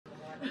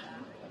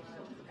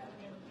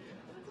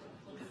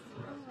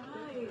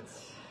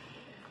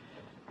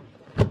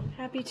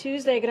Happy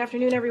Tuesday. Good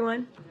afternoon,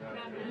 everyone. Good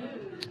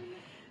afternoon.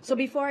 So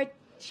before I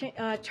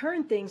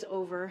turn things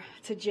over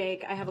to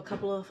Jake, I have a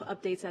couple of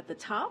updates at the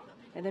top,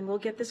 and then we'll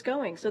get this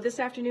going. So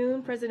this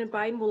afternoon, President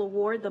Biden will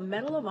award the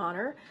Medal of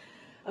Honor,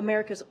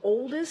 America's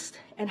oldest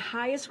and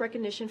highest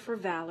recognition for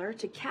valor,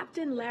 to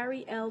Captain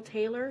Larry L.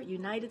 Taylor,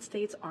 United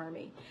States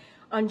Army.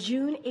 On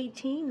June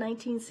 18,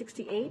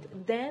 1968,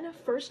 then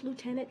First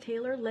Lieutenant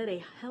Taylor led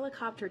a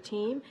helicopter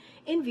team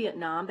in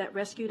Vietnam that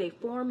rescued a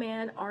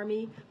four-man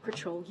Army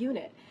patrol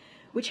unit,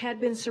 which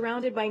had been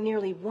surrounded by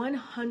nearly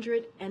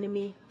 100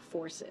 enemy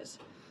forces.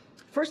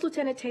 First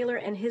Lieutenant Taylor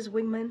and his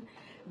wingmen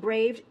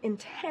braved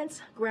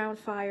intense ground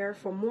fire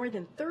for more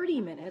than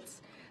 30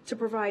 minutes to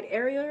provide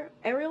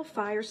aerial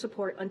fire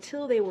support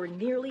until they were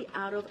nearly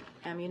out of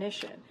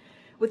ammunition.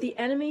 With the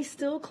enemy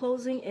still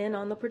closing in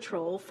on the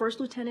patrol, First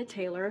Lieutenant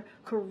Taylor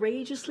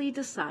courageously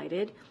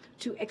decided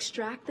to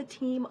extract the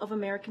team of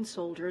American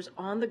soldiers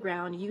on the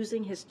ground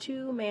using his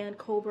two-man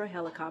Cobra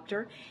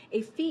helicopter,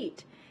 a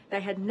feat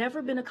that had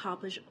never been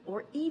accomplished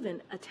or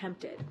even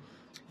attempted.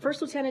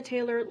 First Lieutenant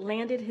Taylor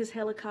landed his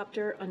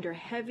helicopter under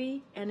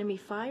heavy enemy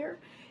fire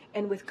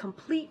and with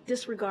complete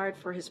disregard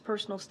for his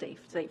personal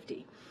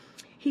safety.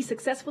 He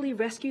successfully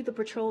rescued the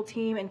patrol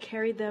team and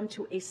carried them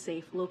to a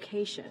safe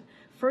location.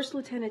 First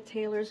Lieutenant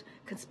Taylor's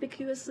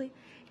conspicuous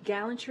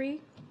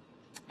gallantry,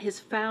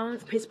 his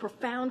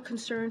profound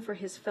concern for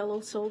his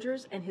fellow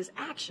soldiers, and his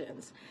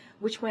actions,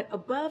 which went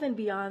above and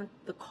beyond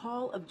the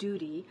call of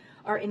duty,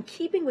 are in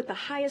keeping with the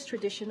highest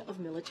tradition of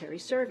military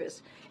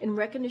service. In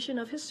recognition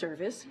of his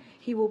service,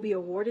 he will be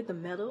awarded the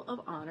Medal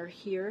of Honor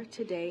here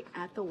today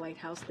at the White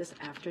House this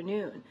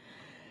afternoon.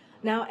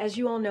 Now, as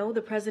you all know, the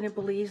President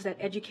believes that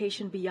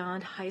education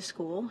beyond high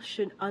school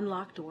should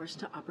unlock doors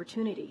to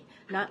opportunity,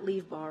 not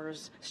leave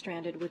borrowers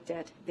stranded with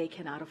debt they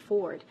cannot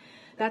afford.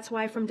 That's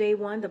why from day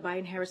one, the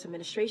Biden-Harris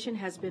administration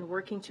has been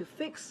working to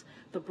fix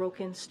the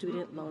broken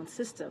student loan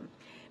system,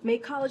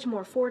 make college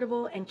more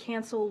affordable, and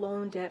cancel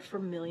loan debt for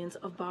millions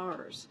of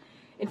borrowers.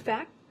 In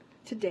fact,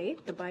 to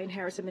date, the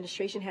Biden-Harris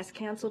administration has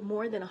canceled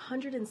more than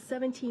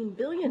 $117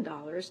 billion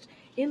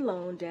in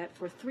loan debt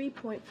for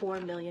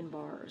 3.4 million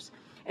borrowers.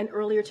 And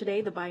earlier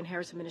today, the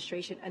Biden-Harris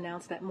administration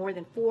announced that more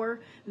than 4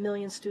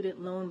 million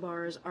student loan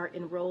borrowers are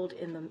enrolled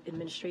in the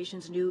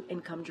administration's new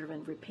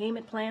income-driven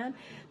repayment plan,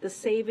 the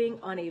Saving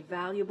on a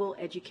Valuable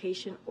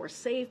Education or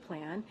SAVE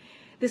plan.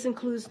 This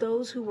includes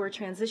those who were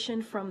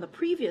transitioned from the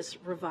previous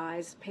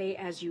revised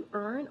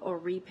pay-as-you-earn or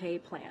repay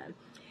plan.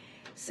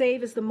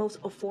 SAVE is the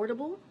most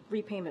affordable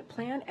repayment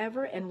plan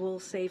ever and will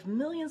save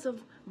millions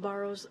of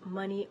borrowers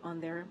money on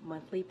their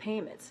monthly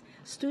payments.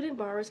 Student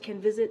borrowers can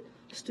visit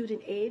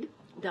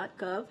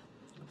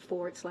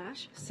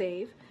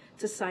studentaid.gov/save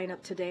to sign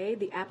up today.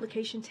 The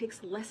application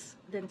takes less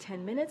than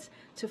 10 minutes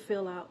to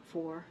fill out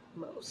for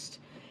most.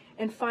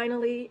 And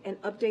finally, an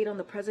update on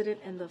the President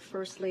and the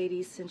First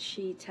Lady since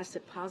she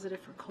tested positive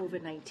for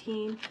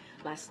COVID-19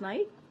 last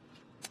night.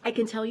 I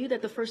can tell you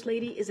that the First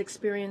Lady is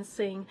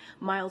experiencing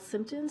mild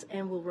symptoms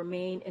and will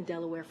remain in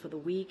Delaware for the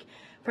week.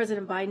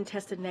 President Biden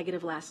tested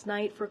negative last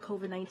night for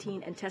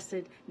COVID-19 and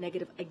tested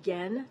negative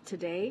again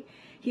today.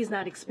 He's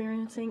not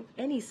experiencing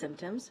any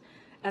symptoms.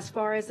 As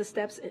far as the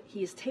steps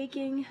he is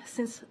taking,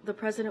 since the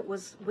President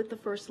was with the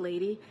First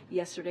Lady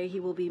yesterday, he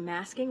will be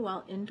masking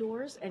while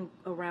indoors and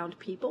around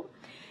people,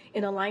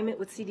 in alignment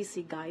with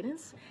CDC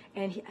guidance,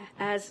 and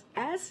as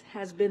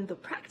has been the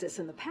practice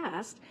in the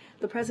past,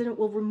 the President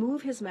will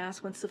remove his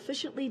mask when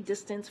sufficiently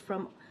distanced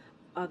from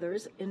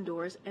others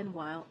indoors and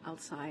while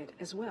outside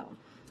as well.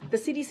 The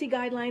CDC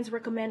guidelines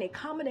recommend a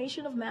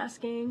combination of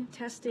masking,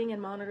 testing,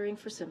 and monitoring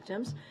for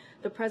symptoms.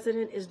 The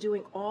President is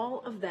doing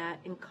all of that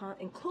in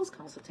close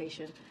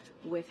consultation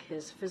with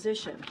his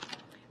physician.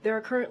 There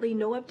are currently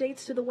no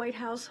updates to the White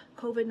House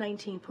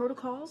COVID-19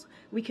 protocols.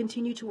 We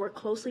continue to work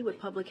closely with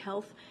public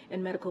health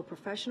and medical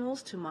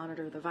professionals to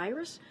monitor the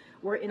virus.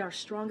 We're in our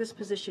strongest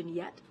position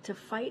yet to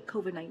fight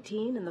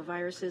COVID-19, and the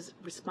virus is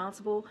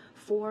responsible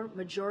for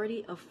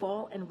majority of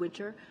fall and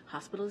winter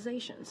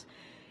hospitalizations.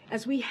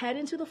 As we head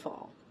into the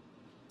fall,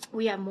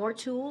 we have more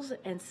tools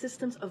and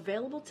systems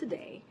available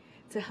today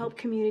to help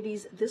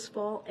communities this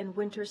fall and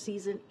winter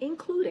season,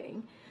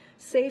 including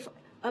safe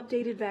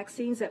updated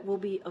vaccines that will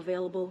be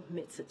available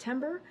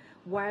mid-September,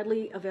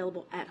 widely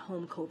available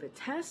at-home COVID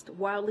tests,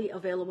 widely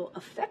available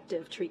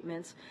effective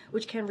treatments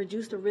which can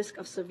reduce the risk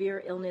of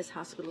severe illness,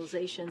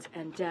 hospitalizations,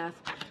 and death.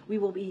 We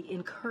will be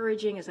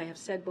encouraging, as I have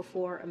said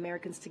before,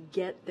 Americans to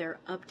get their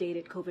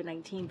updated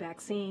COVID-19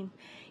 vaccine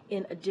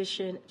in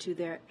addition to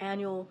their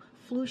annual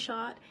flu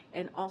shot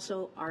and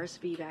also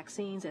RSV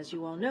vaccines, as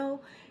you all know.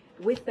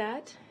 With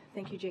that,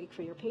 thank you, Jake,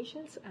 for your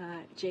patience.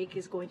 Jake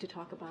is going to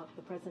talk about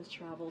the President's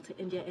travel to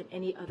India and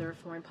any other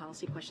foreign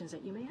policy questions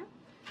that you may have.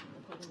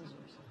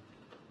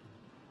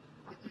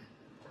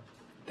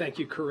 Thank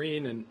you,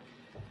 Karine, and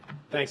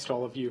thanks to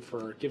all of you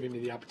for giving me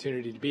the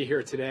opportunity to be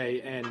here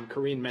today. And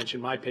Karine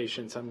mentioned my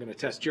patience. I'm going to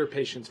test your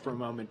patience for a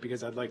moment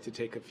because I'd like to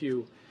take a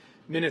few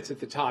minutes at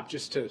the top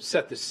just to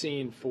set the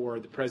scene for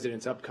the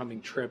President's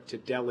upcoming trip to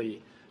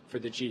Delhi for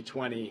the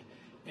G20.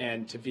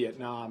 and to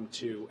Vietnam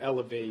to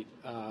elevate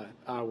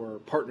our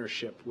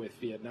partnership with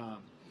Vietnam.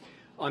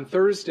 On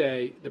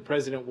Thursday, the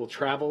President will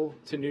travel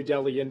to New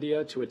Delhi,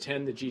 India, to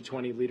attend the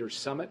G20 Leaders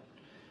Summit.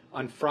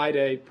 On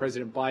Friday,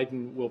 President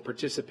Biden will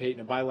participate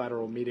in a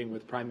bilateral meeting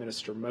with Prime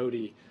Minister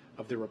Modi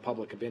of the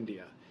Republic of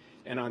India.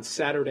 And on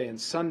Saturday and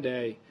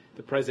Sunday,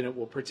 the President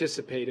will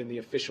participate in the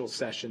official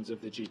sessions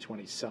of the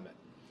G20 Summit.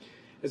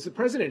 As the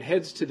President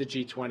heads to the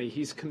G20,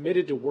 he's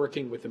committed to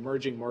working with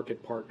emerging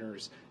market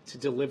partners to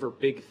deliver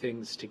big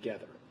things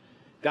together.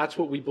 That's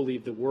what we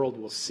believe the world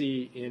will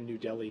see in New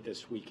Delhi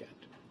this weekend.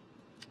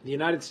 The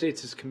United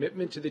States'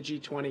 commitment to the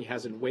G20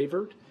 hasn't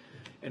wavered,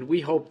 and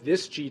we hope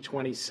this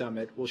G20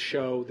 summit will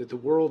show that the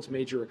world's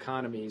major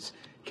economies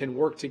can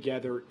work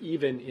together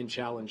even in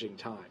challenging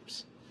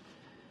times.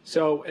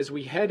 So as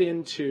we head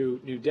into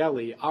New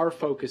Delhi, our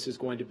focus is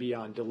going to be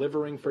on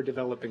delivering for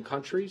developing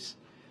countries,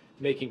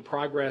 making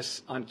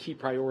progress on key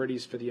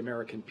priorities for the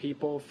American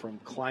people, from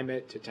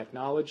climate to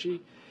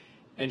technology,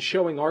 and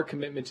showing our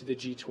commitment to the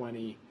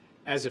G20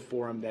 as a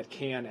forum that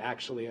can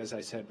actually, as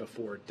I said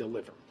before,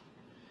 deliver.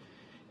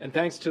 And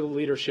thanks to the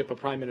leadership of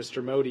Prime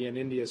Minister Modi and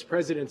India's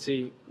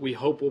presidency, we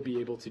hope we'll be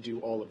able to do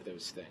all of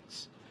those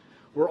things.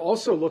 We're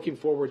also looking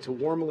forward to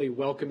warmly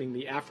welcoming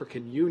the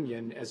African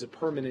Union as a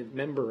permanent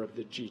member of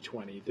the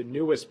G20, the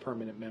newest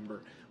permanent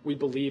member. We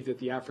believe that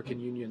the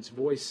African Union's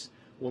voice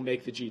will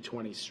make the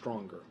G20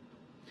 stronger.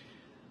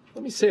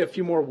 Let me say a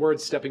few more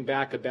words stepping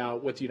back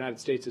about what the United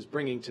States is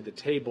bringing to the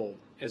table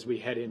as we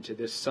head into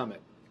this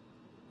summit.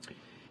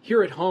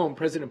 Here at home,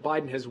 President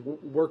Biden has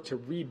worked to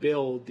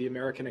rebuild the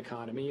American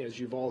economy, as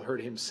you've all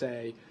heard him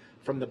say,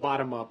 from the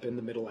bottom up and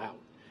the middle out,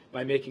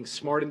 by making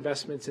smart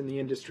investments in the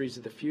industries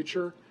of the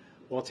future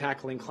while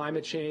tackling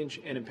climate change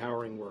and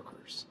empowering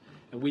workers.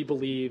 And we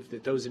believe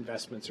that those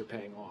investments are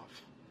paying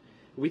off.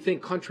 We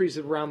think countries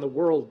around the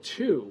world,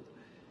 too,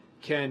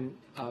 can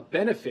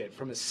benefit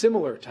from a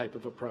similar type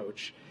of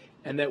approach,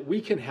 and that we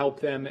can help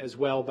them as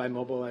well by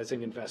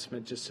mobilizing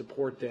investment to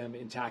support them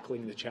in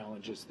tackling the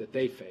challenges that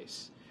they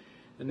face.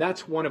 And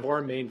that's one of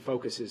our main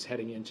focuses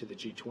heading into the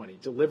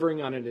G20,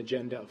 delivering on an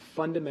agenda of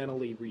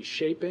fundamentally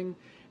reshaping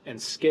and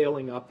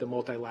scaling up the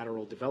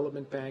multilateral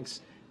development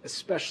banks,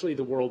 especially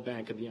the World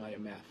Bank and the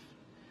IMF.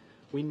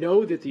 We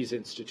know that these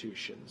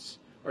institutions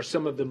are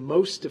some of the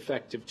most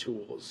effective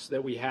tools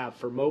that we have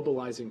for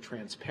mobilizing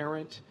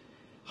transparent,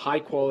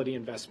 high-quality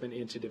investment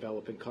into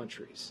developing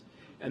countries.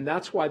 And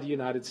that's why the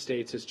United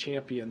States has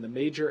championed the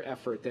major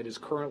effort that is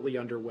currently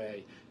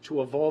underway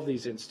to evolve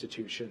these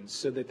institutions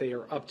so that they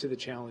are up to the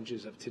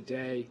challenges of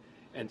today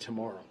and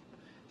tomorrow.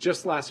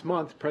 Just last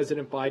month,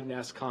 President Biden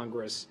asked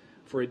Congress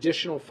for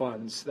additional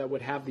funds that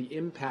would have the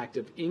impact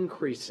of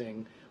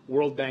increasing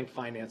World Bank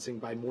financing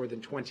by more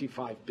than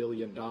 $25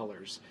 billion.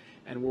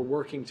 And we're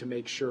working to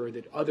make sure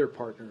that other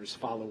partners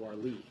follow our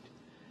lead.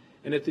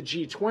 And at the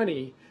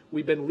G20,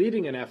 we've been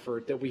leading an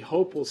effort that we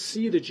hope will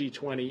see the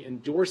G20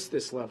 endorse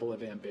this level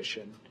of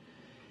ambition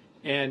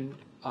and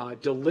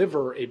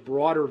deliver a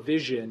broader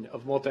vision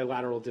of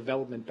multilateral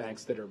development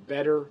banks that are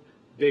better,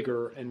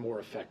 bigger, and more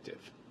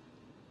effective.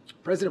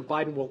 President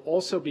Biden will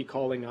also be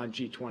calling on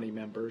G20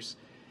 members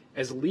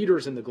as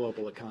leaders in the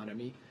global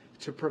economy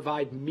to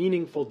provide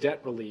meaningful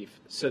debt relief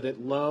so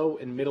that low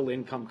and middle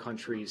income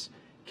countries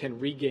can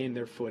regain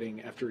their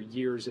footing after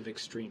years of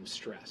extreme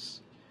stress.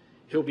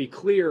 He'll be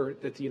clear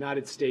that the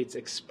United States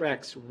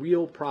expects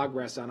real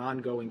progress on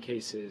ongoing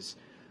cases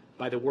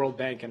by the World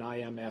Bank and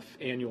IMF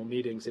annual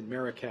meetings in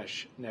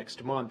Marrakesh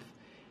next month,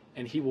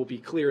 and he will be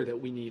clear that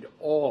we need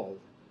all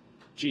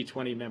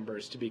G20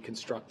 members to be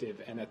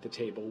constructive and at the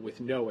table with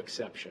no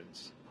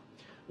exceptions.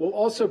 We'll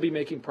also be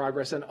making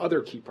progress on other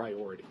key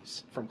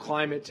priorities, from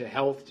climate to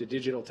health to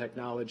digital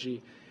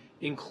technology,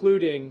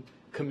 including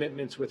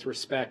commitments with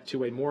respect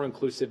to a more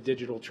inclusive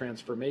digital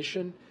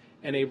transformation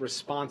and a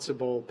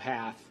responsible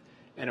path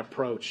and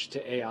approach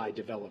to AI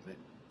development.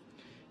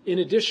 In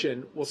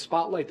addition, we'll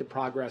spotlight the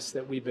progress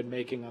that we've been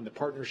making on the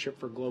Partnership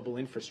for Global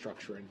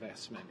Infrastructure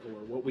Investment,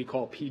 or what we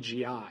call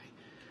PGI.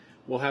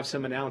 We'll have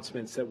some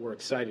announcements that we're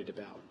excited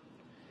about.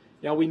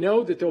 Now, we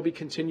know that there'll be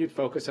continued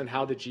focus on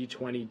how the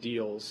G20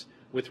 deals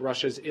with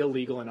Russia's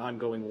illegal and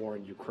ongoing war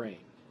in Ukraine.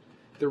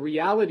 The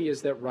reality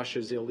is that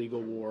Russia's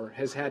illegal war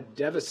has had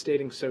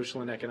devastating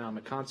social and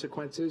economic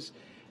consequences,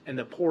 and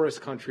the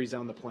poorest countries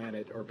on the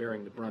planet are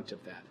bearing the brunt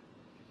of that.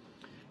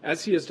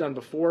 As he has done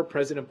before,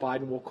 President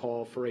Biden will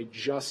call for a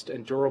just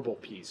and durable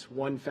peace,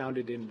 one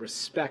founded in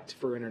respect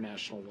for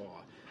international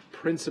law,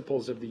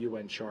 principles of the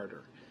UN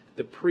Charter,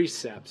 the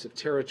precepts of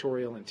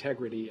territorial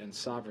integrity and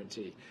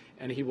sovereignty,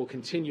 and he will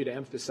continue to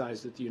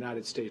emphasize that the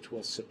United States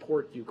will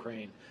support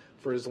Ukraine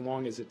for as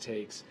long as it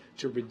takes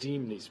to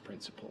redeem these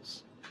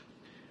principles.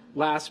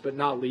 Last but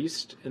not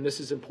least, and this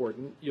is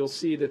important, you'll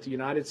see that the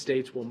United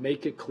States will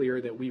make it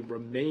clear that we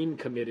remain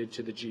committed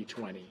to the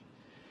G20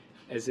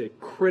 as a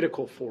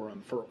critical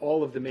forum for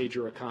all of the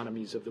major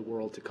economies of the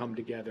world to come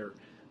together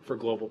for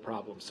global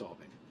problem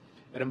solving.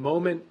 At a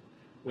moment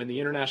when the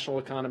international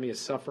economy is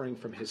suffering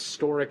from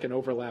historic and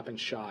overlapping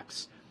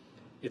shocks,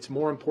 it's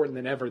more important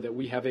than ever that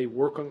we have a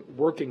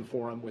working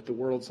forum with the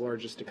world's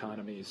largest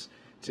economies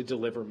to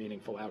deliver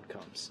meaningful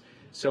outcomes.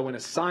 So in a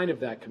sign of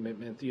that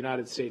commitment, the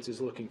United States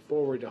is looking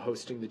forward to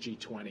hosting the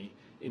G20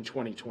 in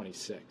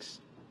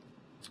 2026.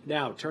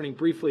 Now, turning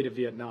briefly to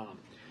Vietnam.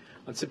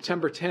 On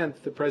September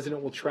 10th, the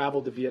President will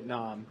travel to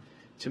Vietnam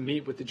to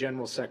meet with the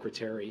General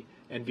Secretary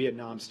and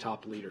Vietnam's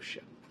top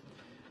leadership.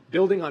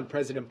 Building on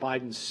President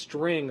Biden's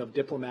string of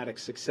diplomatic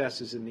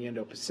successes in the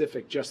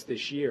Indo-Pacific just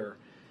this year,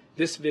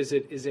 this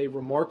visit is a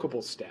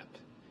remarkable step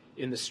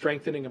in the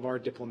strengthening of our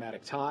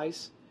diplomatic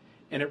ties,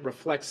 and it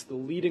reflects the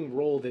leading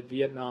role that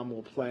Vietnam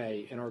will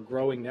play in our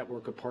growing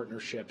network of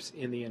partnerships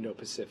in the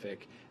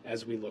Indo-Pacific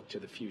as we look to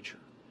the future.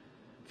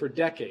 For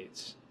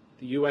decades,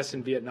 the U.S.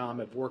 and Vietnam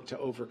have worked to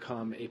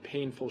overcome a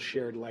painful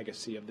shared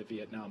legacy of the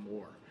Vietnam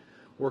War,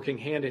 working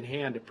hand in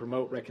hand to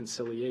promote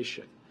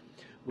reconciliation,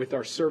 with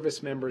our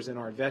service members and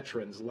our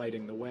veterans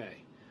lighting the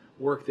way,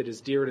 work that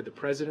is dear to the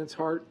President's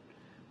heart,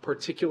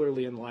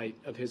 particularly in light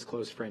of his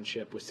close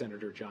friendship with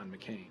Senator John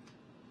McCain.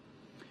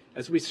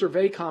 As we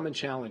survey common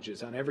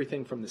challenges on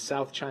everything from the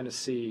South China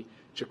Sea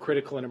to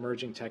critical and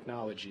emerging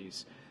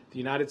technologies, the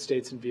United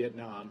States and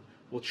Vietnam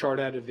will chart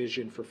out a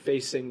vision for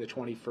facing the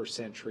 21st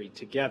century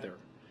together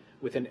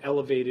with an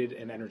elevated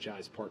and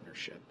energized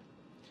partnership.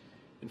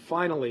 And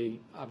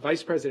finally,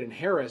 Vice President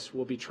Harris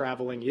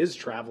is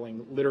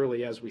traveling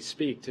literally as we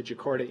speak to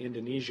Jakarta,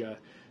 Indonesia,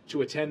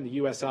 to attend the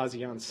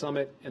U.S.-ASEAN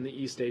Summit and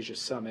the East Asia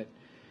Summit,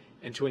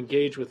 and to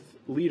engage with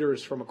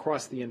leaders from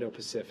across the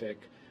Indo-Pacific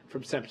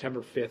from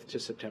September 5th to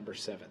September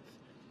 7th.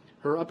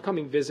 Her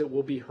upcoming visit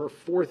will be her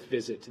fourth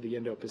visit to the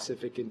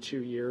Indo-Pacific in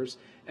 2 years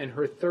and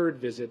her third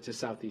visit to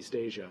Southeast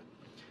Asia.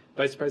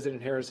 Vice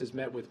President Harris has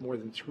met with more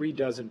than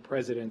 36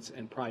 presidents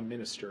and prime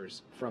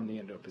ministers from the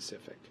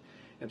Indo-Pacific.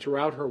 And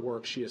throughout her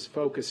work, she is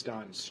focused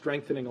on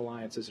strengthening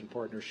alliances and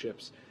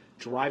partnerships,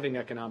 driving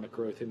economic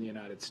growth in the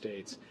United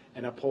States,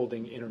 and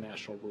upholding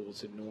international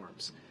rules and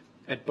norms.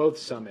 At both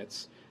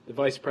summits, the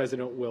Vice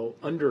President will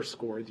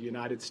underscore the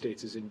United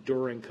States'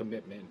 enduring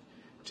commitment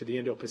to the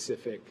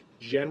Indo-Pacific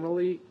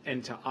generally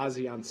and to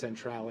ASEAN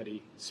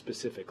centrality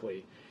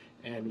specifically.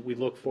 And we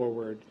look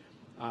forward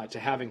to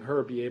having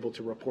her be able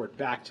to report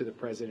back to the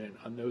President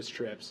on those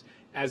trips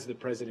as the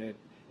President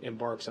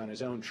embarks on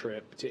his own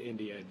trip to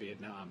India and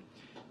Vietnam.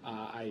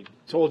 I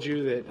told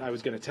you that I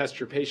was going to test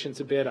your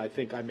patience a bit. I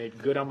think I made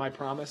good on my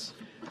promise.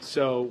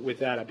 So with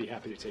that, I'd be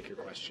happy to take your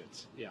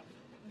questions. Yeah.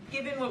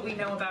 Given what we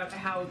know about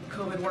how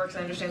COVID works,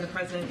 I understand the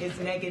President is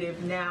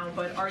negative now,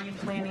 but are you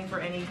planning for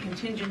any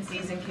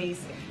contingencies in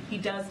case he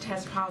does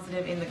test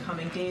positive in the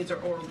coming days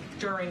or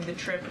during the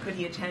trip? Could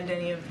he attend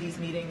any of these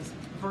meetings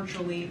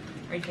virtually?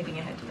 Are you thinking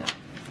ahead to that?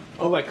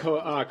 I'll let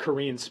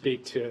Karine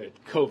speak to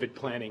COVID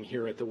planning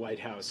here at the White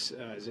House,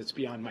 as it's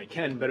beyond my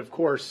ken. But of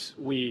course,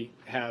 we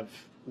have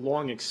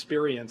long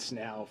experience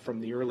now from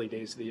the early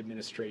days of the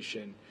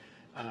administration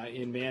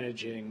in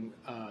managing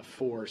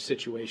for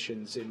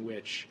situations in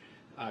which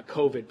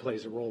COVID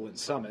plays a role in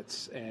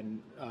summits.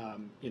 And,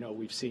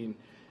 we've seen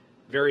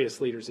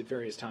various leaders at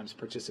various times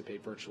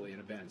participate virtually in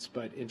events.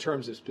 But in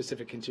terms of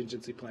specific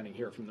contingency planning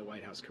here from the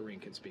White House,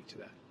 Karine can speak to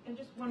that. And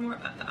just one more.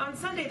 On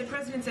Sunday, the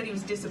President said he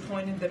was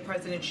disappointed that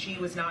President Xi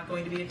was not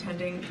going to be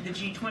attending the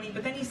G20,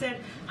 but then he said,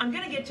 I'm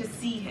going to get to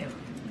see him.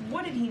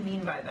 What did he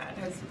mean by that?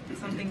 Has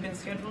something been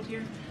scheduled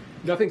here?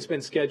 Nothing's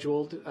been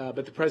scheduled,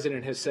 but the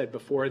President has said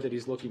before that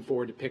he's looking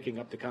forward to picking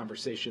up the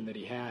conversation that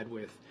he had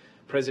with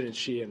President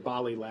Xi in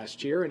Bali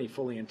last year, and he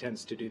fully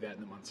intends to do that in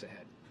the months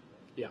ahead.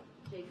 Yeah.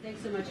 Jake,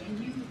 thanks so much.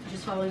 Can you,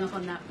 just following up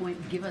on that point,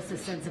 give us a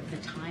sense of the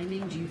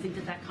timing? Do you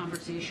think that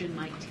conversation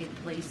might take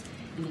place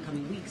in the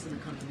coming weeks, in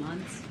the coming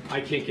months? I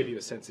can't give you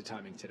a sense of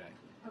timing today.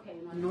 Okay,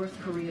 and on North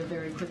Korea,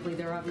 very quickly,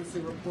 there are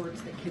obviously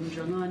reports that Kim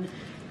Jong-un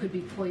could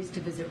be poised to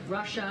visit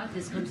Russia.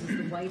 This comes as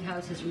the White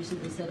House has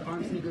recently said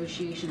arms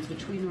negotiations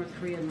between North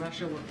Korea and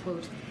Russia were,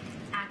 quote,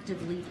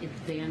 actively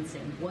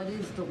advancing. What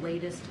is the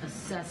latest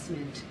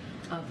assessment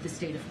of the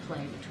state of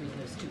play between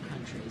those two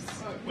countries?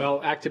 Well,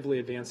 actively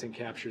advancing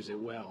captures it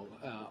well.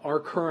 Our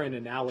current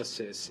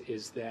analysis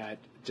is that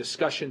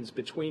discussions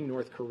between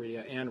North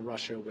Korea and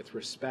Russia with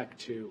respect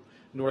to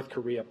North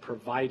Korea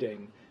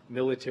providing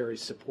military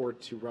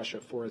support to Russia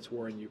for its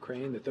war in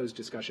Ukraine, that those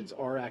discussions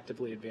are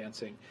actively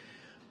advancing.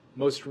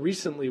 Most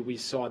recently, we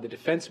saw the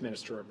defense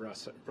minister of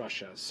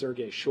Russia,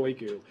 Sergei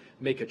Shoigu,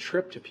 make a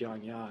trip to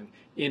Pyongyang,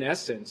 in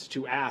essence,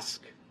 to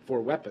ask for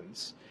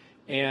weapons.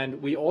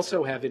 And we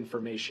also have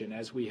information,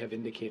 as we have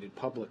indicated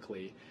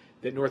publicly,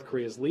 that North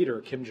Korea's leader,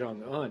 Kim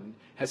Jong-un,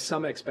 has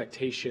some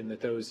expectation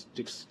that those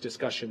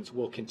discussions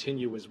will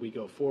continue as we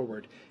go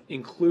forward,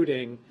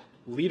 including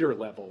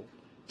leader-level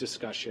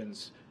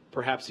discussions,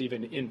 perhaps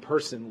even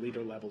in-person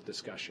leader-level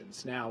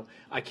discussions. Now,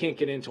 I can't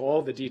get into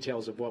all the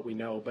details of what we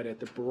know, but at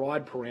the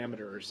broad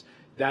parameters,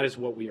 that is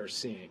what we are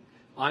seeing.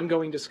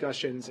 Ongoing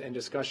discussions and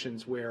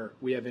discussions where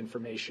we have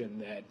information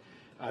that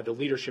the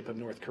leadership of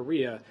North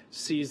Korea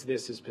sees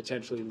this as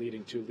potentially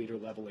leading to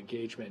leader-level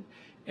engagement.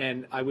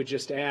 And I would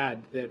just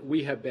add that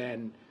we have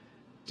been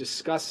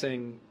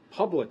discussing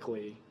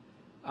publicly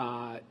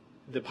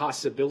the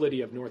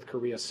possibility of North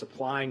Korea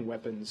supplying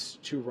weapons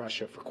to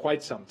Russia for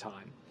quite some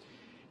time.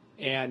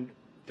 And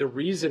the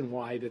reason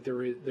why that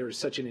there is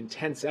such an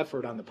intense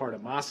effort on the part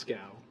of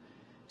Moscow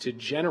to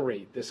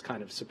generate this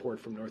kind of support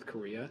from North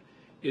Korea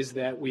is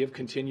that we have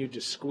continued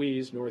to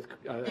squeeze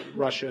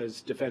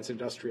Russia's defense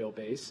industrial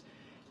base,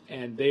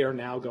 and they are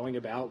now going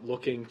about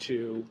looking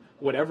to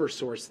whatever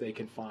source they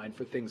can find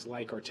for things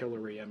like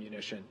artillery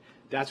ammunition.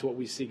 That's what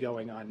we see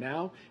going on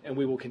now, and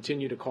we will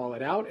continue to call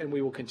it out, and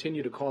we will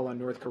continue to call on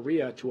North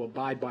Korea to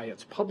abide by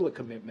its public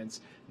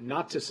commitments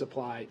not to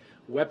supply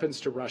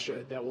weapons to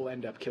Russia that will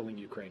end up killing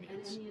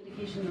Ukrainians. And any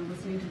indication they're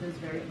listening to those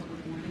very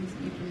public warnings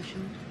that you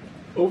commissioned?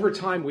 Over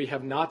time, we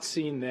have not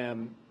seen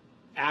them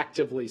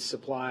actively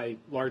supply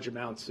large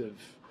amounts of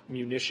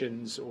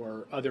munitions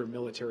or other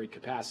military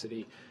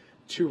capacity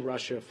to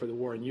Russia for the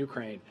war in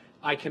Ukraine.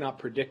 I cannot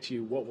predict to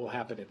you what will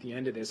happen at the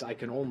end of this. I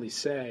can only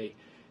say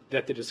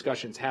that the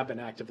discussions have been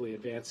actively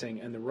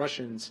advancing, and the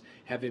Russians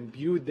have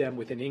imbued them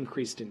with an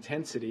increased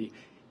intensity,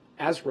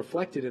 as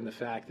reflected in the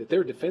fact that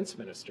their defense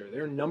minister,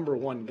 their number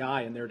one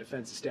guy in their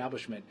defense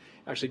establishment,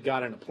 actually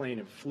got on a plane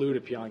and flew to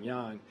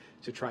Pyongyang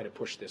to try to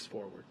push this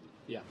forward.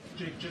 Yeah.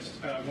 Jake, just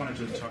wanted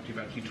to talk to you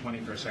about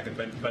G20 for a second,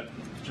 but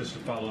just to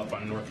follow up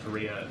on North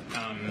Korea,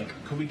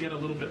 could we get a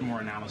little bit more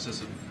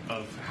analysis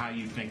of how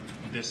you think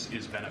this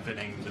is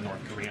benefiting the North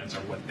Koreans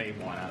or what they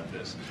want out of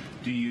this?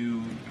 Do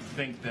you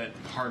think that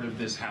part of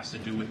this has to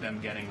do with them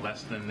getting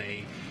less than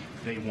they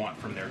want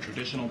from their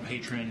traditional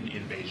patron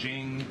in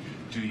Beijing?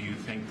 Do you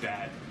think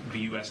that the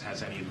U.S.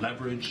 has any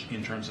leverage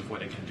in terms of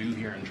what it can do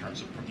here in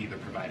terms of either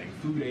providing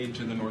food aid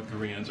to the North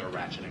Koreans or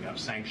ratcheting up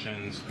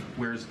sanctions?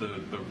 Where's the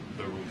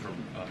room for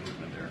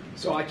movement there?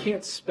 So I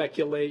can't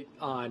speculate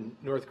on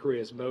North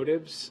Korea's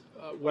motives.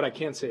 What I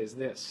can say is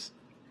this.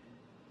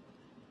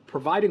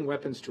 Providing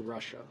weapons to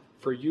Russia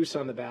for use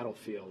on the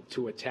battlefield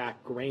to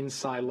attack grain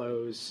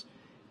silos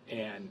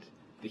and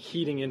the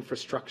heating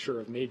infrastructure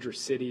of major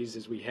cities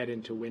as we head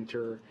into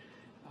winter,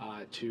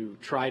 to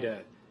try to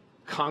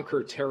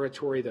conquer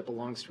territory that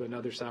belongs to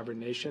another sovereign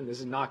nation, this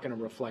is not going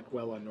to reflect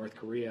well on North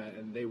Korea,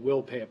 and they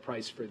will pay a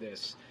price for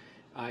this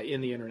in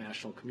the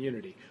international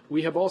community.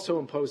 We have also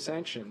imposed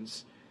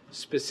sanctions,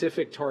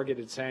 specific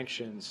targeted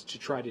sanctions, to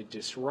try to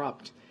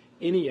disrupt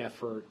any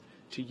effort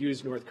to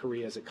use North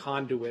Korea as a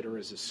conduit or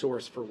as a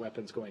source for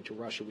weapons going to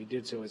Russia. We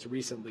did so as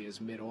recently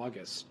as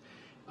mid-August.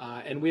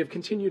 And we have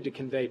continued to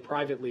convey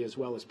privately as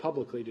well as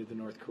publicly to the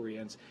North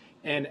Koreans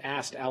and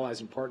asked allies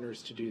and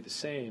partners to do the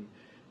same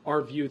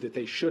our view that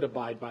they should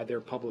abide by their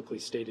publicly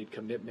stated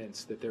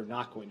commitments that they're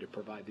not going to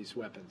provide these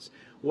weapons.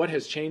 What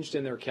has changed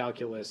in their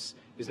calculus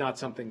is not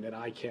something that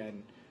I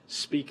can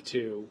speak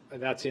to.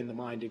 That's in the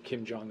mind of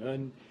Kim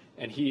Jong-un,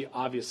 and he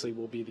obviously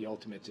will be the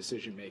ultimate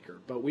decision maker.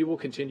 But we will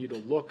continue to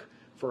look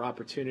for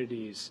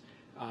opportunities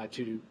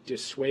to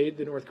dissuade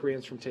the North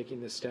Koreans from taking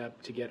this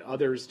step, to get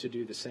others to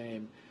do the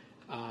same,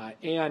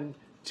 and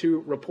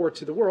to report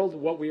to the world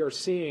what we are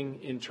seeing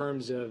in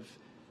terms of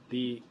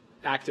the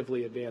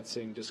actively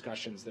advancing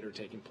discussions that are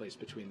taking place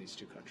between these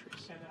two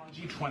countries. And on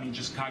G20,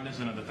 just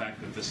cognizant of the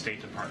fact that the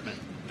State Department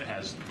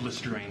has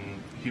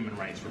blistering human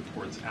rights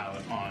reports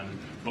out on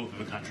both of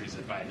the countries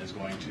that Biden is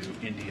going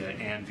to, India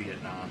and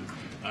Vietnam,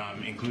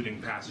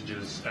 including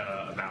passages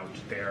about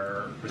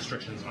their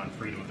restrictions on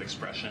freedom of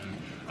expression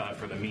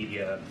for the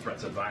media,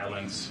 threats of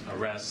violence,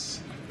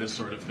 arrests, this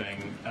sort of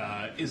thing.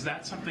 Is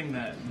that something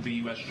that the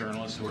U.S.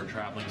 journalists who are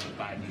traveling with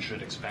Biden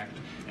should expect?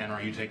 And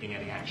are you taking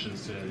any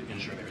actions to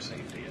ensure their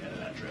safety ahead of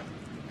that trip?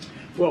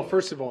 Well,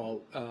 first of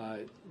all,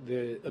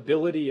 the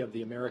ability of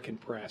the American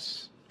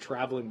press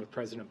traveling with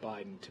President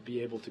Biden to be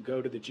able to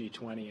go to the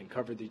G20 and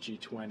cover the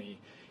G20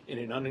 in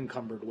an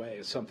unencumbered way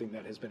is something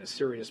that has been a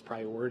serious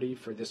priority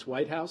for this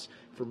White House,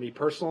 for me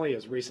personally,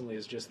 as recently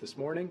as just this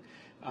morning.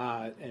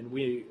 And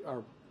we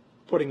are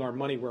putting our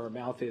money where our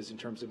mouth is in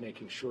terms of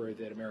making sure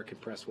that American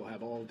press will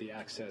have all of the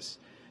access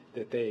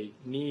that they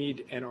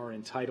need and are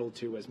entitled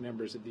to as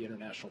members of the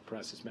international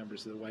press, as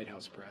members of the White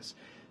House press.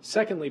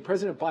 Secondly,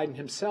 President Biden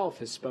himself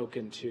has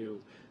spoken to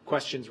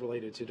questions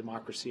related to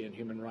democracy and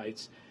human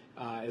rights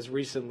as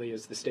recently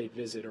as the state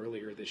visit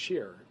earlier this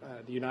year.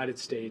 The United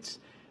States,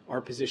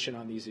 our position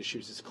on these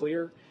issues is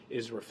clear,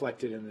 is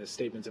reflected in the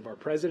statements of our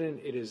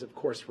president. It is, of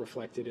course,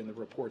 reflected in the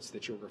reports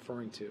that you're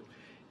referring to.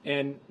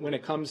 And when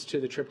it comes to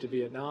the trip to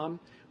Vietnam,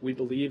 we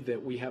believe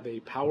that we have a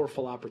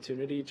powerful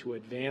opportunity to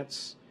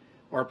advance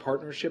our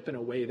partnership in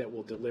a way that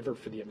will deliver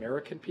for the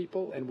American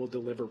people and will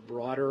deliver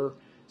broader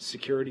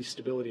security,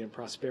 stability, and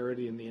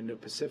prosperity in the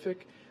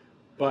Indo-Pacific.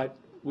 But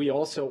we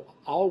also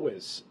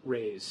always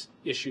raise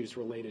issues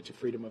related to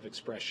freedom of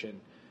expression,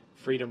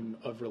 freedom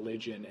of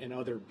religion, and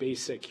other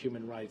basic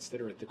human rights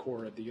that are at the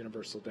core of the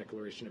Universal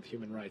Declaration of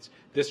Human Rights.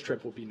 This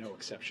trip will be no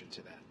exception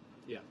to that.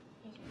 Yeah.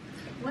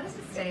 What does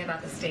it say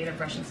about the state of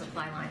Russian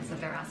supply lines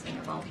that they're asking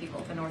of all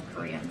people, the North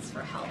Koreans,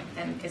 for help?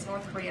 And is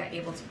North Korea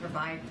able to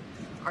provide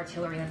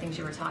artillery and the things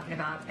you were talking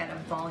about at a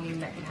volume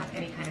that could have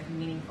any kind of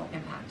meaningful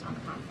impact on the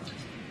conflict?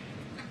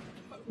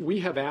 We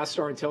have asked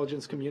our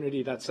intelligence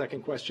community that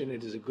second question.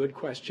 It is a good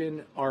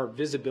question. Our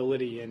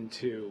visibility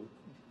into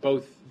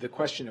both the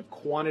question of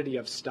quantity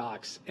of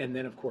stocks and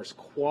then, of course,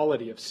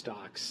 quality of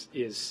stocks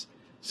is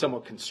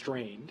somewhat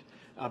constrained.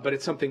 But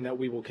it's something that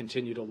we will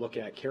continue to look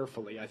at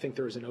carefully. I think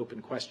there is an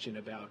open question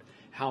about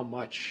how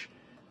much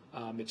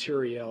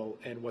material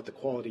and what the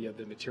quality of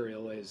the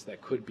material is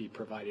that could be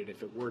provided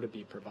if it were to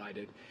be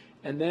provided.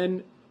 And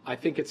then I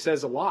think it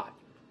says a lot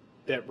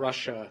that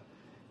Russia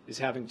is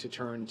having to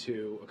turn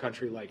to a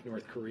country like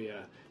North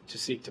Korea to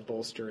seek to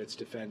bolster its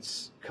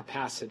defense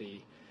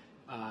capacity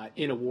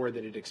in a war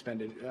that it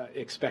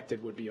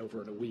expected would be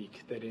over in a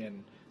week, that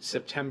in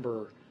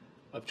September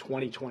of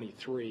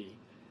 2023,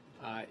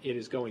 it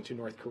is going to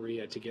North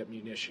Korea to get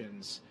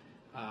munitions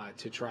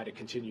to try to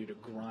continue to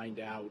grind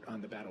out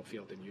on the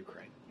battlefield in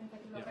Ukraine. If I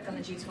could real quick on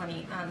the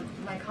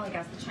G20, my colleague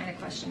asked the China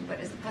question, but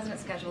is the president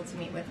scheduled to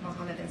meet with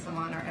Mohammed bin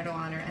Salman or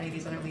Erdogan or any of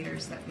these other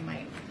leaders that we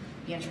might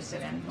be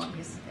interested in while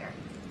he's there?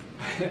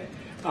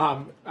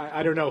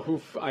 I don't know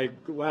who, I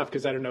laugh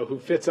because I don't know who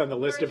fits on the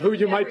list of who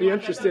you might be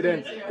interested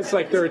in. It's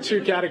like there are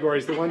two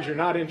categories, the ones you're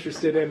not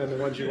interested in and the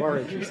ones you are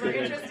interested We're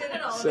in. interested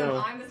in all of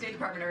them. I'm the State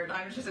Department nerd.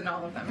 I'm interested in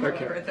all of them.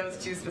 Okay. However, those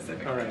two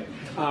specifically.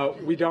 All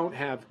right. We don't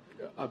have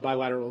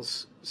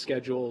bilaterals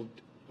scheduled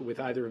with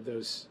either of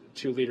those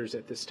two leaders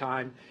at this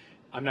time.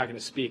 I'm not going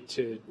to speak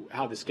to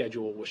how the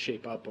schedule will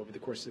shape up over the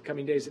course of the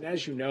coming days. And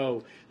as you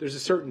know, there's a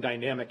certain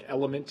dynamic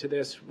element to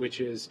this, which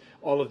is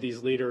all of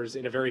these leaders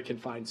in a very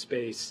confined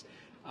space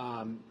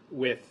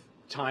with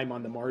time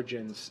on the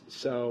margins.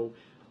 So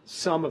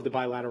some of the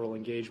bilateral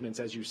engagements,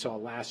 as you saw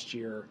last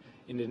year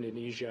in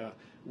Indonesia,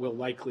 will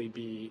likely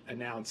be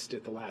announced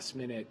at the last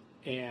minute,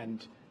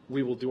 and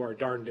we will do our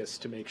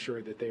darndest to make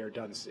sure that they are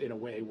done in a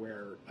way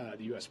where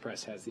the U.S.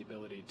 press has the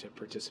ability to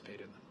participate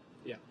in them.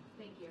 Yeah.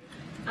 Thank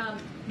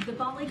you. The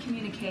Bali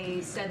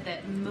communique said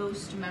that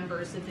most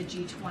members of the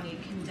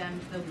G20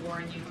 condemned the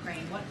war in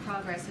Ukraine. What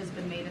progress has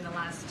been made in the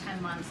last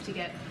 10 months to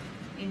get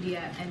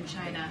India and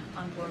China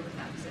on board with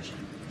that position?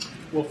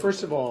 Well,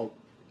 first of all,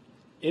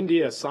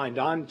 India signed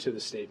on to the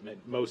statement,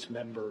 most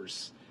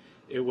members.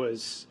 It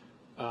was,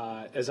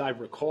 as I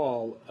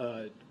recall,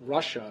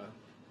 Russia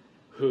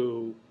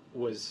who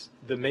was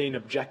the main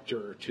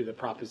objector to the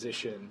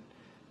proposition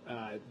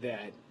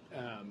that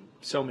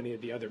so many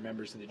of the other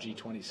members of the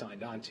G20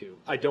 signed on to.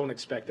 I don't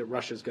expect that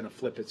Russia is going to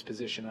flip its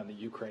position on the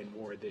Ukraine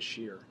war this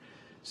year.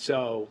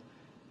 So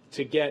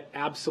to get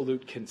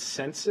absolute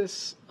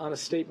consensus on a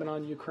statement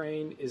on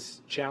Ukraine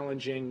is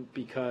challenging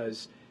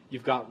because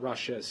you've got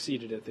Russia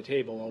seated at the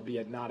table,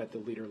 albeit not at the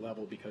leader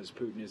level because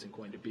Putin isn't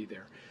going to be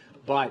there.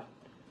 But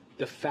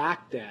the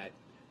fact that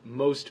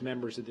most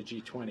members of the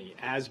G20,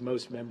 as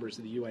most members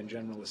of the UN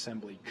General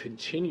Assembly,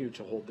 continue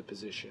to hold the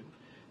position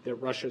that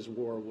Russia's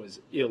war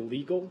was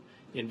illegal,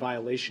 in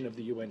violation of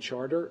the UN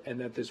Charter, and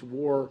that this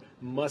war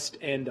must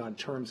end on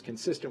terms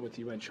consistent with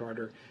the UN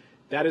Charter,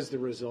 that is the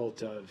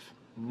result of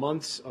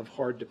months of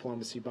hard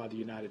diplomacy by the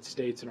United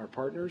States and our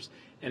partners,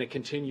 and it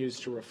continues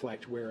to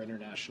reflect where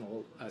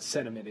international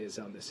sentiment is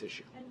on this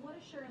issue. And what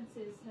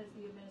assurances has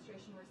the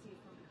administration received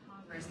from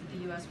Congress that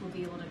the U.S. will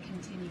be able to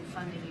continue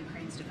funding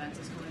Ukraine's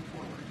defenses going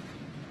forward?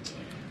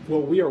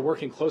 Well, we are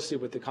working closely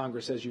with the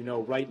Congress, as you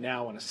know, right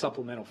now on a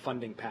supplemental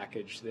funding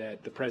package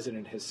that the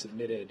President has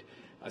submitted,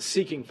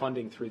 seeking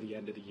funding through the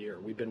end of the year.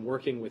 We've been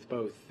working with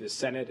both the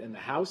Senate and the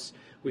House.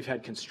 We've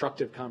had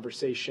constructive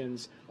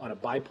conversations on a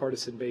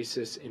bipartisan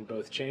basis in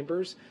both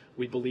chambers.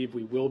 We believe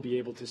we will be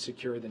able to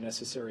secure the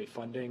necessary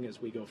funding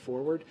as we go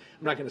forward.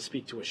 I'm not going to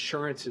speak to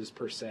assurances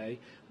per se,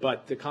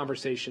 but the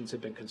conversations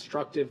have been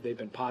constructive, they've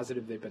been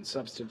positive, they've been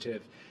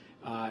substantive,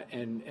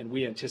 and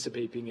we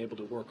anticipate being able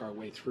to work our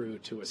way through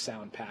to a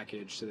sound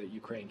package so that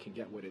Ukraine can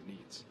get what it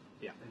needs.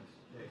 Yeah.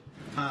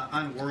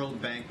 On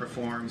World Bank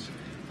reforms,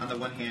 on the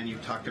one hand,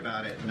 you've talked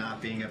about it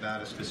not being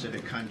about a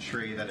specific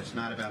country, that it's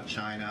not about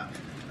China.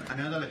 On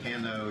the other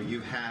hand, though, you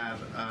have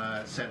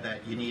said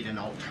that you need an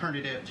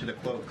alternative to the,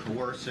 quote,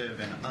 coercive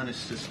and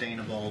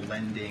unsustainable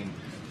lending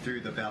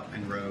through the Belt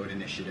and Road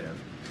Initiative.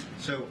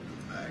 So,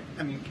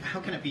 I mean, how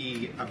can it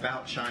be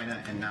about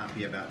China and not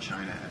be about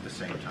China at the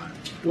same time?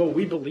 Well,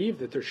 we believe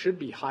that there should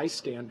be high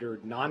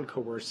standard,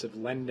 non-coercive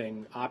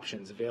lending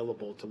options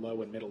available to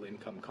low and middle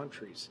income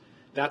countries.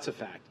 That's a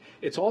fact.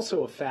 It's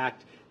also a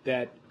fact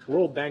that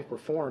World Bank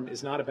reform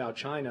is not about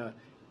China,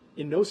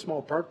 in no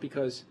small part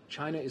because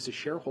China is a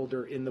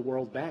shareholder in the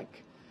World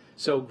Bank.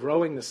 So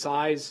growing the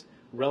size,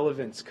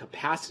 relevance,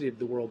 capacity of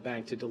the World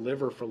Bank to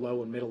deliver for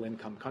low and middle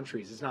income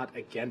countries is not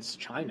against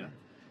China.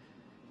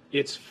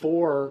 It's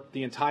for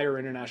the entire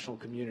international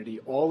community,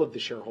 all of the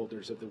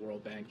shareholders of the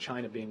World Bank,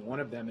 China being one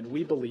of them. And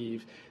we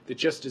believe that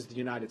just as the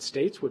United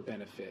States would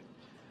benefit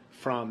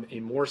from a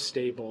more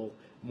stable,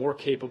 more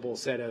capable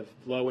set of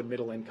low and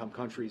middle income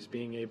countries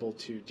being able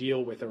to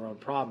deal with their own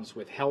problems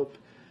with help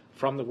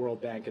from the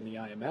World Bank and the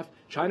IMF,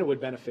 China would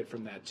benefit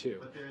from that too.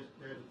 But there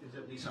is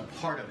at least a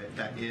part of it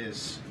that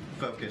is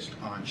focused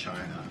on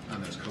China,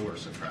 on those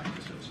coercive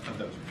practices of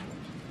those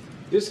reforms.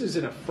 This is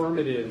an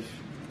affirmative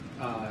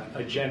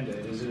agenda.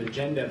 It is an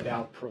agenda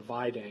about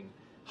providing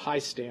high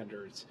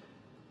standards,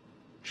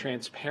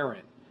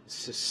 transparent,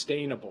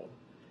 sustainable,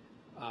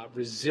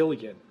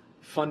 resilient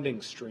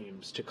funding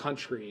streams to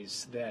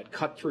countries that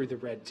cut through the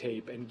red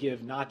tape and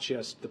give not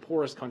just the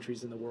poorest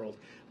countries in the world,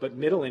 but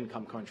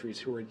middle-income countries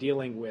who are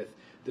dealing with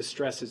the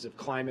stresses of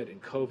climate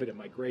and COVID and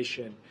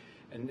migration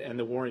and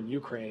the war in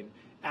Ukraine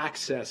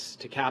access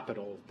to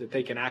capital that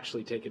they can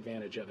actually take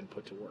advantage of and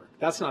put to work.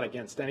 That's not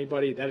against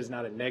anybody. That is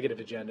not a negative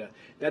agenda.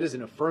 That is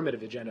an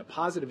affirmative agenda,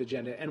 positive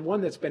agenda, and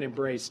one that's been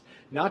embraced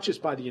not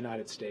just by the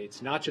United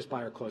States, not just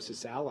by our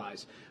closest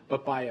allies,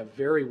 but by a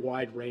very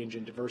wide range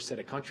and diverse set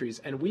of countries.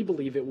 And we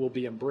believe it will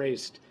be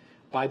embraced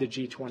by the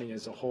G20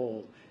 as a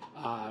whole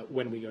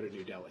when we go to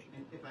New Delhi.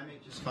 If I may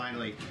just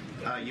finally,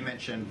 you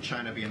mentioned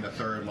China being the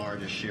third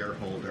largest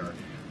shareholder.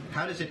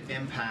 How does it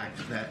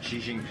impact that Xi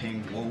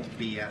Jinping won't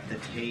be at the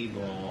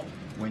table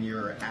when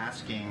you're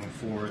asking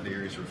for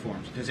these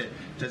reforms?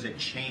 Does it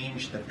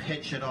change the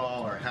pitch at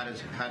all, or how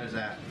does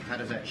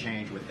that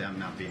change with them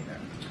not being there?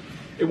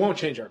 It won't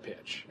change our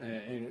pitch.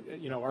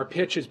 Our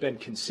pitch has been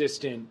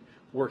consistent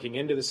working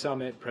into the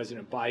summit.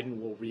 President Biden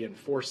will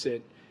reinforce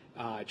it.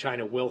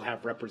 China will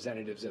have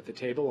representatives at the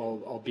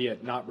table,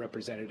 albeit not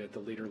represented at the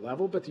leader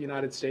level, but the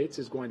United States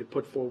is going to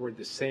put forward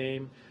the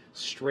same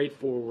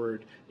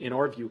straightforward, in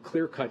our view,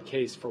 clear-cut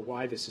case for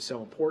why this is so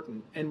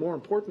important. And more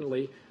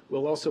importantly,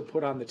 we'll also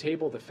put on the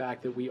table the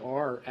fact that we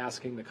are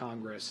asking the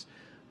Congress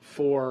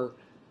for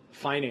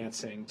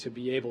financing to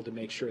be able to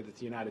make sure that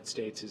the United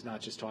States is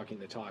not just talking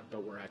the talk,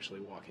 but we're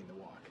actually walking the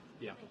walk.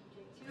 Yeah.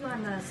 Two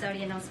on the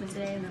Saudi announcement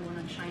today and then one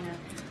on China.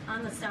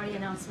 On the Saudi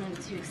announcement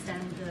to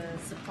extend the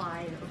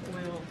supply of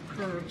oil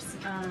curbs,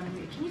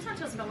 can you talk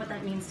to us about what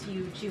that means to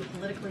you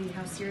geopolitically,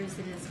 how serious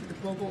it is for the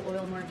global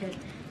oil market?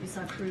 We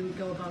saw crude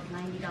go above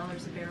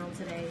 $90 a barrel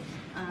today.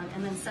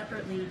 And then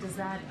separately, does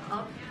that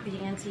up the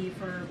ante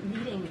for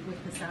meeting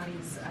with the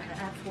Saudis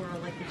at fora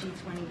like the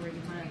G20 where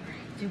you want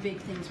to do big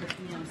things with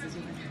PMs, as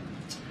you mentioned?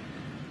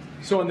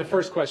 So on the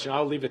first question,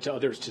 I'll leave it to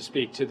others to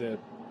speak to the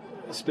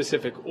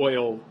specific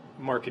oil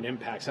market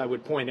impacts. I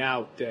would point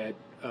out that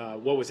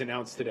what was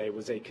announced today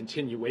was a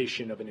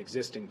continuation of an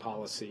existing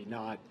policy,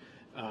 not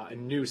a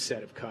new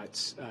set of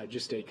cuts,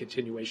 just a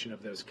continuation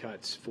of those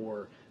cuts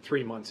for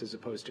 3 months as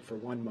opposed to for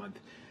 1 month.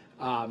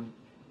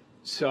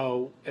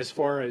 So as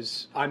far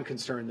as I'm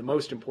concerned, the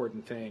most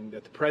important thing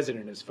that the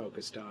president is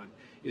focused on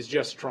is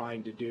just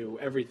trying to do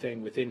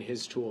everything within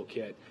his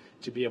toolkit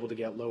to be able to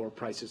get lower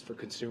prices for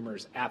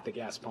consumers at the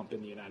gas pump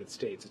in the United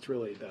States. It's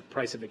really the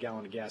price of a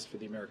gallon of gas for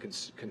the American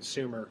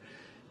consumer,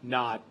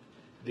 not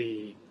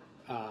the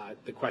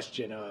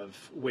question of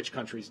which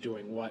country's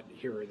doing what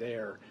here or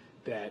there,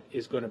 that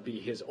is going to be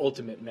his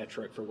ultimate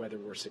metric for whether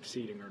we're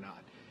succeeding or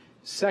not.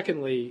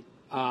 Secondly,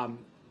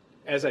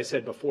 as I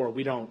said before,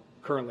 we don't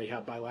currently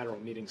have bilateral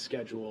meetings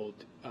scheduled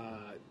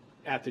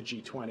at the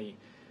G20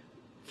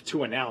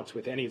 to announce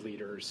with any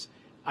leaders.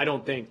 I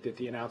don't think that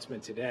the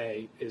announcement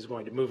today is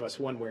going to move us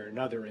one way or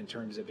another in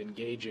terms of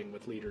engaging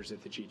with leaders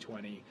at the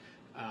G20.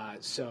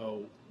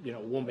 So,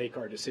 we'll make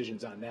our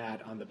decisions on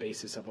that on the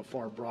basis of a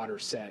far broader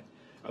set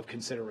of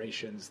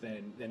considerations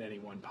than any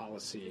one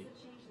policy. Does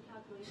it change the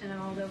calculation at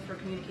all, though, for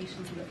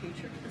communications in the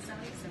future with the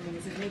Saudis? I mean,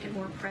 does it make it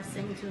more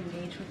pressing to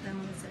engage with them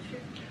on this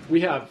issue?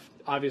 We have,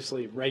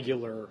 obviously,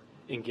 regular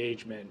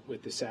engagement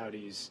with the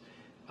Saudis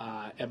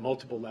at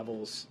multiple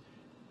levels,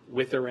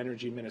 with their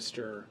energy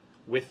minister,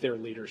 with their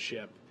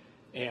leadership,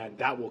 and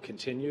that will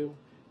continue.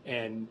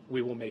 And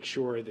we will make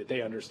sure that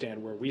they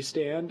understand where we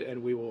stand,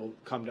 and we will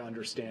come to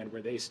understand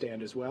where they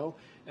stand as well.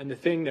 And the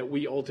thing that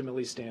we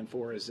ultimately stand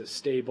for is a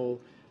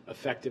stable,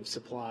 effective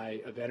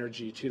supply of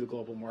energy to the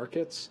global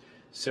markets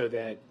so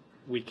that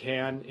we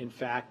can, in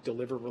fact,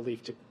 deliver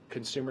relief to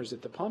consumers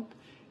at the pump,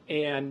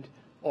 and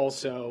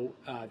also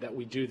that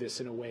we do this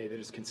in a way that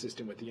is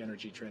consistent with the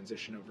energy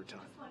transition over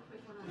time.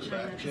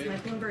 China, because my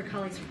Bloomberg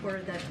colleagues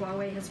reported that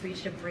Huawei has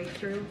reached a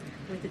breakthrough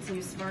with its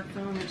new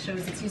smartphone that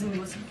shows it's using the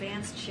most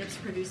advanced chips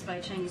produced by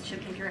a Chinese chip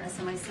maker,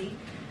 SMIC.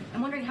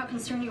 I'm wondering how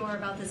concerned you are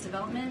about this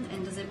development,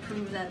 and does it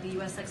prove that the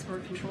U.S.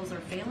 export controls are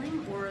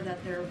failing or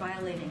that they're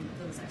violating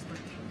those export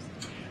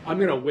controls? I'm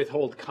going to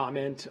withhold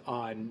comment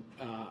on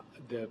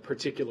the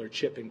particular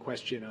chip in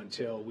question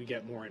until we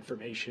get more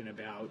information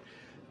about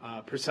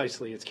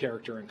precisely its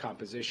character and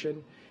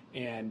composition.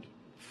 And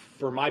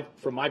from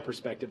my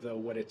perspective, though,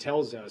 what it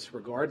tells us,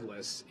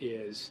 regardless,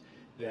 is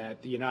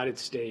that the United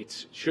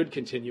States should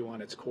continue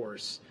on its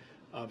course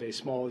of a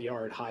small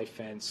yard, high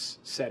fence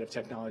set of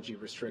technology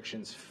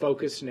restrictions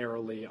focused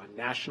narrowly on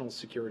national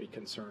security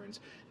concerns,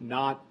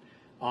 not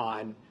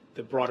on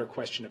the broader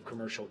question of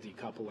commercial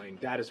decoupling.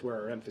 That is where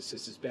our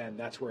emphasis has been.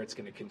 That's where it's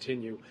going to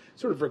continue,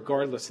 sort of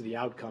regardless of the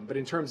outcome. But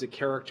in terms of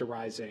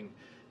characterizing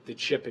the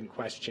chip in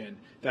question,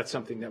 that's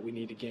something that we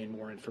need to gain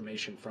more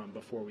information from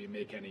before we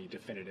make any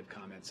definitive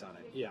comments on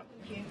it. Yeah.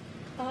 Thank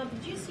you.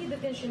 Did you see the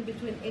tension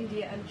between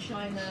India and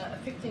China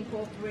affecting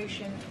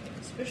cooperation,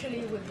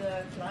 especially with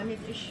the climate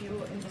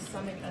issue in the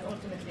summit, and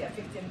ultimately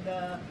affecting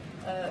the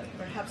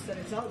perhaps the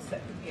results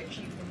that could be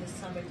achieved in this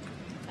summit?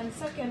 And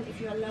second, if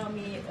you allow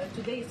me,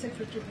 today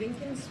Secretary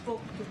Blinken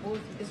spoke to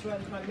both Israel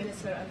Prime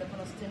Minister and the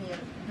Palestinian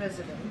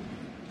President.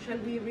 Shall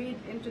we read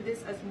into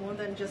this as more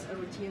than just a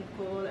routine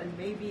call and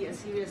maybe a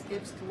serious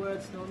steps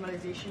towards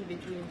normalization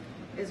between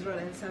Israel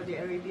and Saudi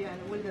Arabia?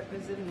 And will the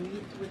president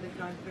meet with the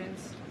Crown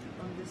Prince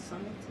on this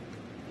summit?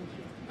 Thank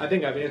you. I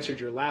think I've answered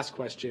your last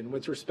question.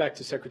 With respect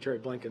to Secretary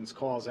Blinken's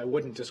calls, I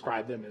wouldn't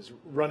describe them as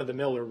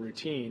run-of-the-mill or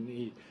routine.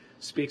 He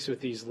speaks with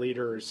these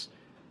leaders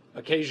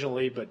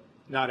occasionally, but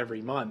not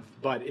every month.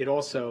 But it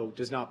also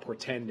does not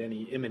portend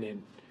any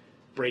imminent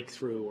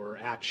breakthrough or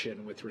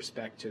action with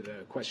respect to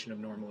the question of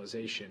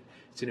normalization.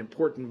 It's an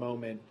important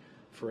moment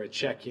for a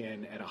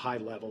check-in at a high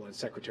level, and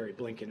Secretary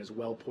Blinken is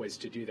well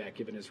poised to do that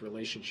given his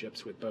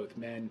relationships with both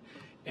men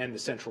and the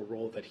central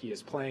role that he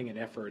is playing in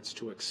efforts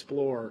to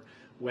explore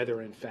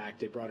whether, in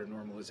fact, a broader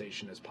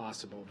normalization is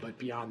possible. But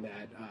beyond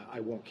that, I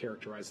won't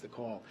characterize the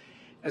call.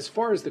 As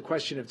far as the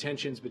question of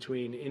tensions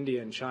between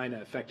India and China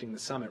affecting the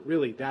summit,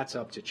 really, that's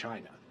up to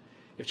China.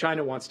 If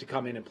China wants to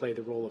come in and play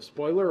the role of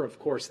spoiler, of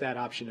course, that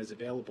option is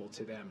available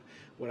to them.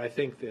 What I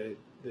think the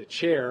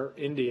chair,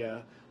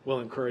 India, will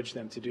encourage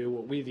them to do,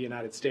 what we, the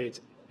United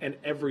States, and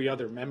every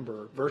other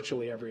member,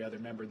 virtually every other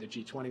member of the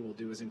G20 will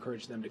do, is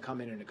encourage them to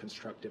come in a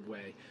constructive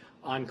way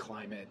on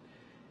climate,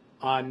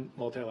 on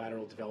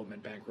multilateral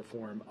development bank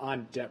reform,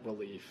 on debt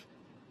relief,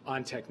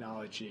 on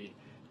technology,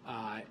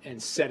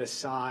 and set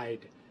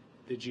aside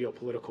the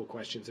geopolitical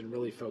questions and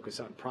really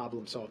focus on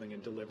problem solving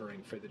and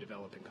delivering for the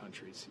developing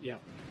countries. Yeah.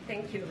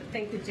 Thank you,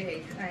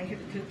 Jake. I have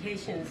two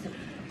questions.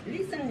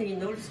 Recently,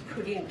 North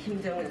Korean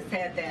Kim Jong-un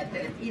said that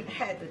it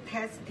had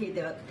tested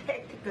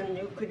tactical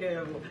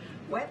nuclear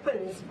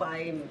weapons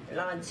by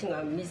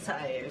launching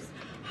missiles.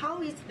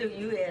 How is the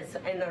U.S.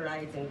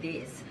 analyzing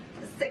this?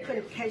 The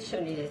second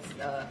question is,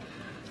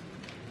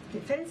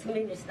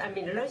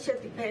 Russia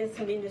Defense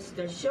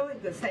Minister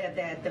Shoigu said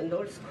that the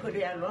North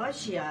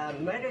Korea-Russia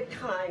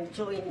maritime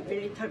joint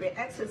military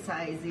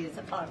exercises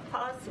are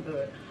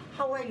possible.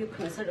 How are you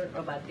concerned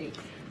about this?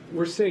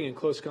 We're staying in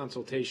close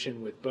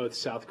consultation with both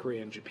South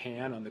Korea and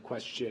Japan on the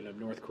question of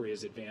North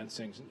Korea's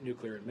advancing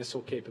nuclear and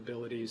missile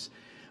capabilities.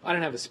 I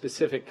don't have a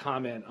specific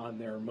comment on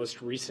their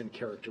most recent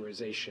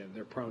characterization.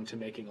 They're prone to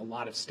making a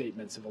lot of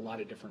statements of a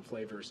lot of different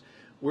flavors.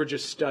 We're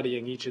just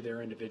studying each of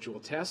their individual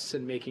tests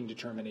and making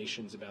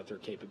determinations about their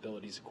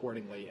capabilities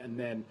accordingly. And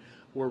then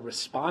we're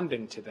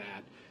responding to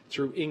that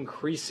through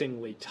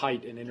increasingly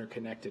tight and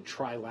interconnected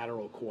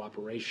trilateral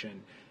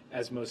cooperation,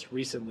 as most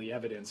recently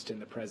evidenced in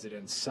the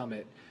President's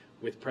summit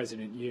with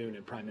President Yoon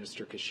and Prime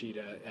Minister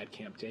Kishida at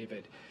Camp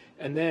David.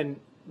 And then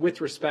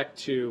with respect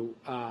to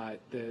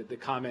the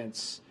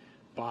comments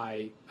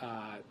by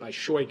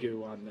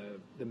Shoigu on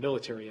the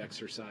military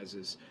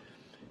exercises,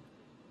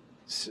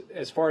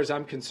 as far as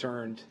I'm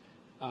concerned,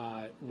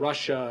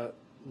 Russia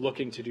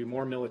looking to do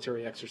more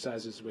military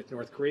exercises with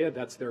North Korea,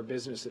 that's their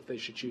business if they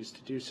should choose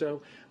to do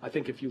so. I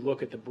think if you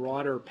look at the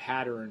broader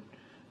pattern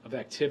of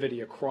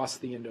activity across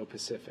the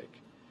Indo-Pacific,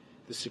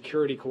 the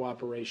security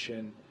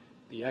cooperation,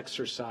 the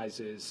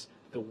exercises,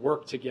 the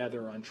work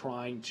together on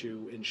trying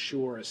to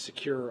ensure a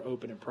secure,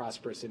 open, and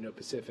prosperous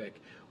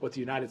Indo-Pacific, what the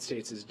United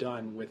States has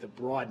done with a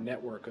broad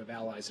network of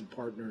allies and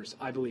partners,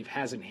 I believe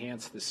has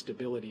enhanced the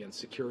stability and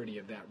security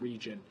of that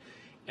region.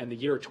 And the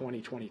year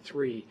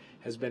 2023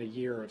 has been a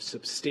year of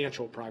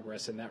substantial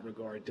progress in that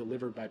regard,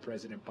 delivered by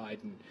President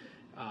Biden,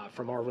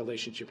 from our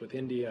relationship with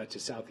India to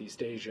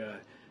Southeast Asia,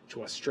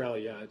 to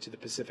Australia, to the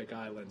Pacific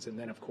Islands, and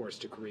then, of course,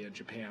 to Korea and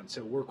Japan.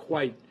 So we're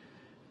quite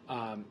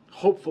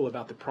hopeful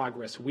about the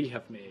progress we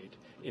have made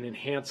in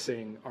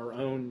enhancing our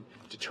own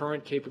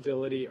deterrent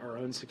capability, our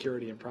own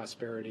security and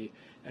prosperity,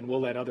 and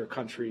we'll let other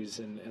countries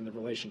and the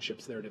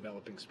relationships they're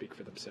developing speak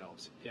for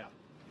themselves. Yeah.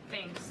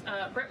 Thanks.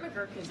 Brett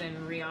McGurk is in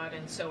Riyadh,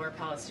 and so are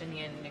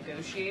Palestinian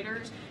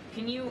negotiators.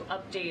 Can you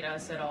update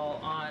us at all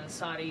on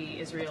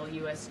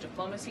Saudi-Israel-U.S.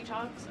 diplomacy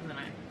talks? And then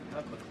I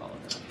have a quick follow-up.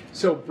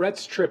 So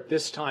Brett's trip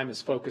this time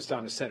is focused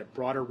on a set of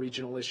broader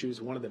regional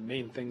issues. One of the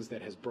main things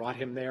that has brought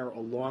him there,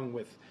 along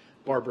with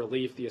Barbara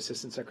Leaf, the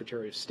Assistant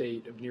Secretary of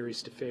State of Near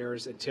East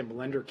Affairs, and Tim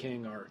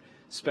Lenderking, our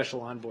Special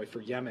Envoy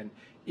for Yemen,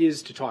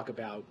 is to talk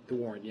about the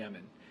war in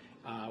Yemen.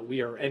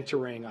 We are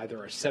entering either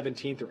our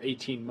 17th or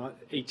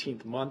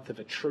 18th month of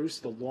a truce,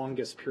 the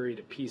longest period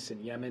of peace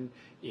in Yemen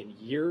in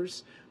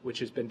years, which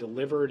has been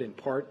delivered in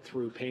part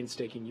through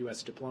painstaking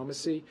U.S.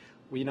 diplomacy.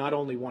 We not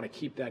only want to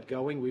keep that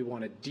going, we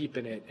want to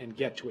deepen it and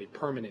get to a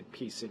permanent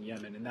peace in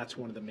Yemen, and that's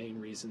one of the main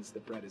reasons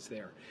that Brett is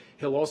there.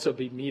 He'll also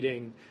be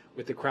meeting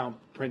with the Crown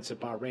Prince of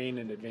Bahrain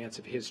in advance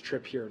of his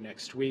trip here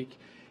next week.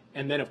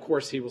 And then, of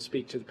course, he will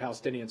speak to the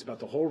Palestinians about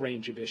the whole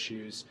range of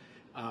issues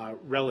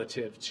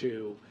relative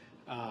to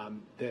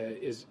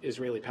the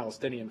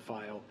Israeli-Palestinian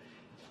file.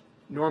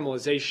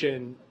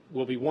 Normalization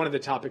will be one of the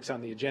topics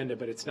on the agenda,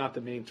 but it's not the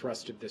main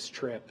thrust of this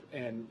trip.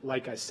 And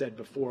like I said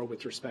before,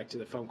 with respect to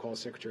the phone call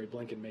Secretary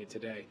Blinken made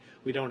today,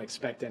 we don't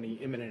expect any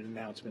imminent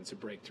announcements of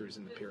breakthroughs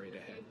in the period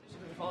ahead.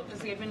 Does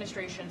the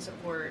administration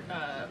support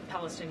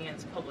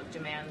Palestinians' public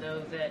demand,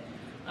 though, that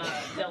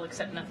they'll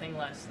accept nothing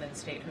less than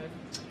statehood?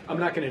 I'm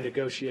not going to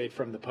negotiate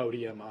from the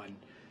podium on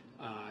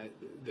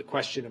the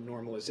question of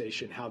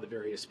normalization, how the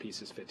various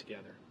pieces fit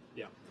together.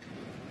 Yeah.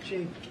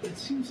 Jake, it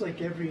seems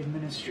like every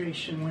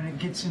administration, when it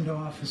gets into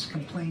office,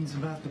 complains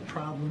about the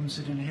problems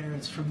it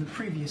inherits from the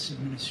previous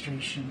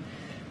administration.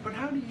 But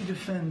how do you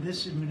defend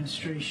this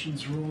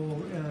administration's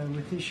role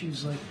with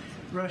issues like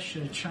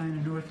Russia,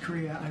 China, North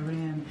Korea,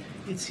 Iran?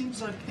 It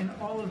seems like in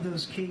all of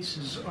those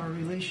cases, our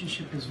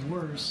relationship is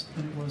worse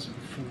than it was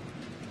before.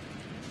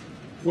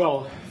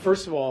 Well,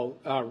 first of all,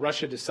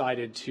 Russia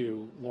decided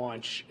to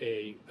launch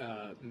a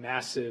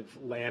massive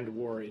land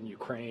war in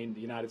Ukraine.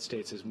 The United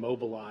States has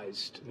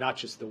mobilized not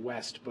just the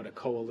West, but a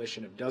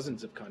coalition of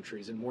dozens of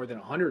countries, and more than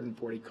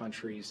 140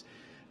 countries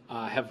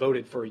have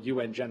voted for a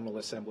UN General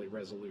Assembly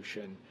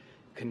resolution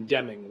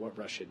condemning what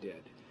Russia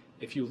did.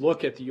 If you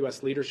look at the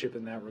U.S. leadership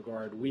in that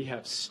regard, we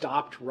have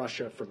stopped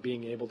Russia from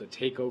being able to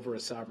take over a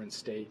sovereign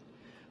state.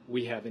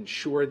 We have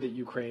ensured that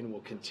Ukraine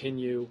will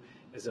continue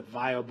as a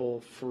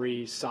viable,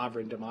 free,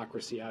 sovereign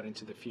democracy out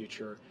into the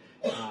future,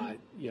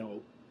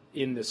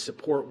 in the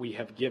support we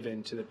have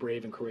given to the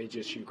brave and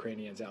courageous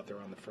Ukrainians out there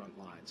on the front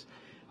lines.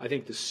 I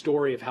think the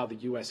story of how the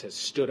U.S. has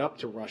stood up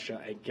to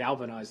Russia and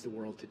galvanized the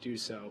world to do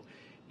so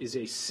is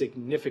a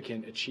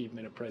significant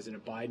achievement of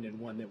President Biden and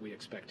one that we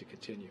expect to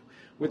continue.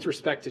 With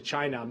respect to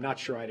China, I'm not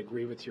sure I'd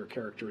agree with your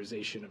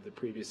characterization of the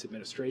previous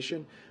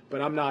administration,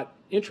 but I'm not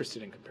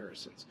interested in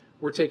comparisons.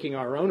 We're taking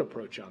our own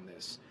approach on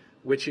this,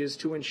 which is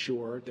to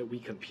ensure that we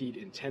compete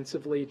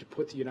intensively to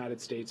put the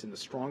United States in the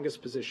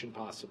strongest position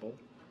possible,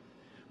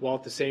 while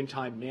at the same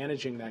time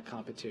managing that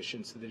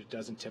competition so that it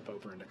doesn't tip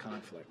over into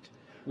conflict.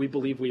 We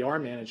believe we are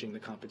managing the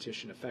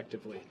competition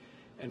effectively.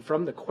 And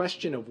from the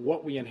question of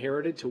what we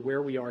inherited to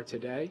where we are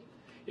today,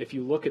 if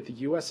you look at the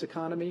U.S.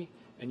 economy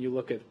and you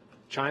look at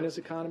China's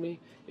economy,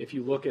 if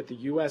you look at the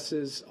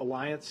U.S.'s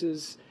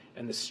alliances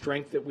and the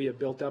strength that we have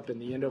built up in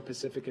the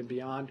Indo-Pacific and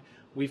beyond,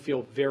 we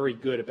feel very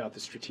good about the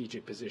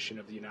strategic position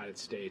of the United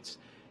States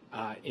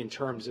in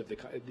terms of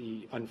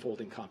the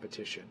unfolding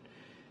competition.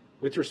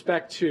 With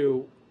respect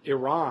to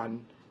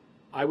Iran,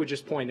 I would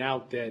just point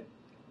out that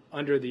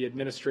under the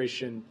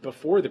administration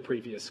before the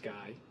previous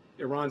guy,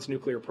 Iran's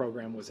nuclear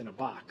program was in a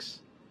box.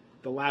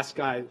 The last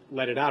guy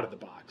let it out of the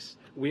box.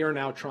 We are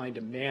now trying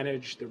to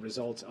manage the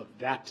results of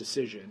that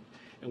decision,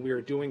 and we are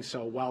doing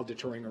so while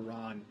deterring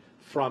Iran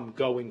from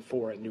going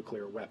for a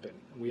nuclear weapon.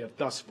 We have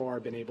thus far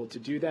been able to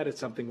do that. It's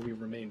something we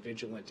remain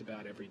vigilant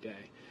about every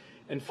day.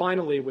 And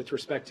finally, with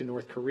respect to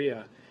North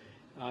Korea,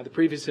 the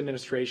previous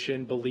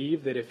administration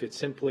believed that if it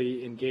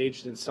simply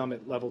engaged in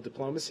summit-level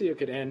diplomacy, it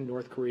could end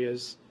North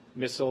Korea's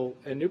missile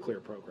and nuclear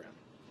program.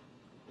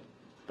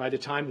 By the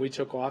time we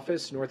took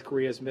office, North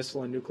Korea's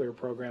missile and nuclear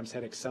programs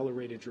had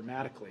accelerated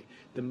dramatically.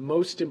 The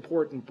most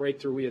important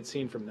breakthrough we had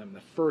seen from them,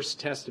 the first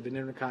test of an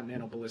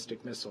intercontinental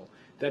ballistic missile,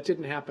 that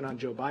didn't happen on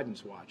Joe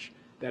Biden's watch.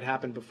 That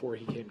happened before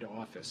he came to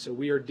office. So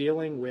we are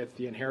dealing with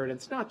the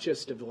inheritance not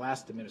just of the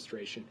last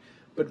administration,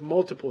 but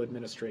multiple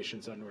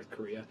administrations on North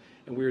Korea.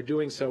 And we are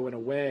doing so in a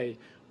way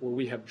where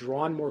we have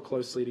drawn more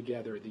closely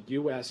together the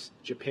U.S.,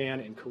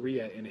 Japan, and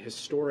Korea in a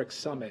historic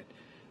summit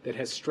that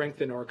has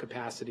strengthened our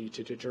capacity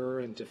to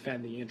deter and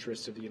defend the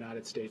interests of the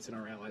United States and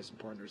our allies and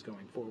partners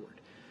going forward.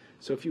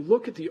 So if you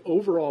look at the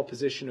overall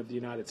position of the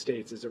United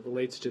States as it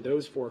relates to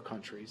those four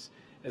countries,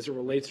 as it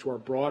relates to our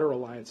broader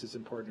alliances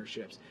and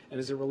partnerships, and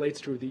as it relates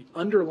to the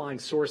underlying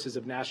sources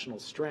of national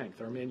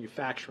strength, our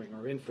manufacturing,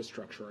 our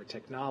infrastructure, our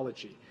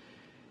technology,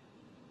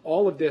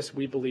 all of this,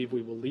 we believe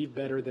we will leave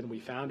better than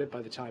we found it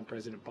by the time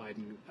President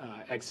Biden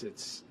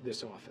exits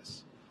this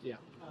office. Yeah.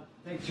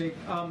 Thanks, Jake.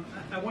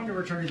 I wanted to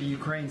return to the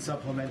Ukraine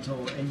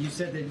supplemental, and you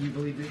said that you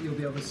believe that you'll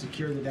be able to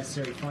secure the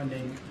necessary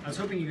funding. I was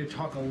hoping you could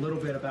talk a little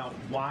bit about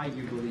why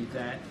you believe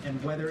that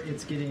and whether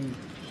it's getting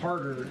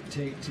harder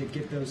to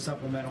get those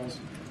supplementals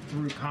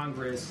through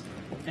Congress,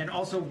 and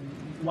also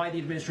why the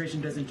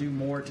administration doesn't do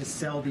more to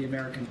sell the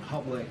American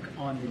public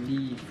on the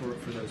need for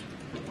those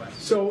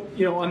requests. So,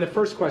 on the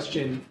first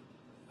question,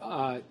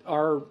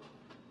 our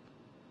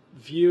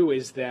view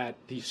is that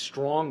the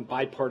strong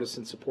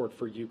bipartisan support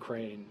for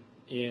Ukraine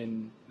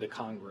in the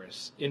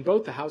Congress, in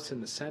both the House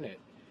and the Senate,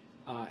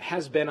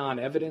 has been on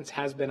evidence,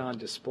 has been on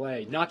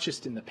display, not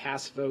just in the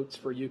past votes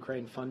for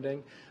Ukraine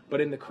funding,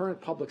 but in the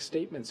current public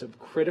statements of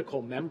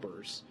critical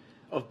members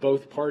of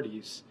both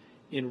parties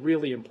in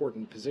really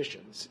important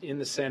positions in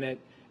the Senate,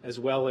 as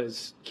well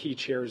as key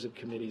chairs of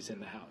committees in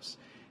the House.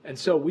 And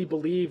so we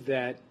believe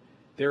that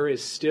there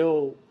is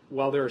still,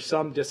 while there are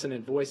some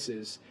dissonant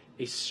voices,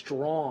 a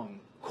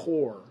strong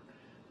core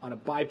on a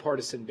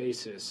bipartisan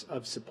basis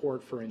of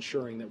support for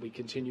ensuring that we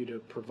continue to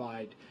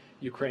provide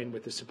Ukraine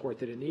with the support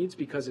that it needs,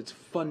 because it's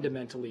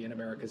fundamentally in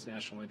America's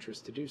national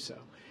interest to do so.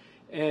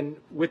 And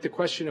with the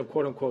question of,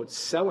 quote unquote,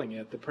 selling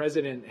it, the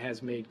president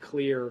has made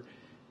clear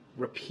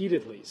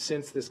repeatedly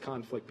since this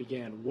conflict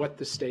began what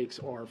the stakes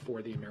are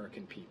for the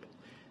American people.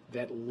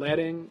 That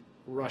letting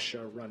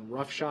Russia run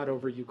roughshod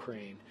over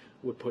Ukraine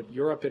would put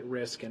Europe at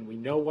risk, and we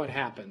know what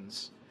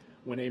happens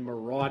when a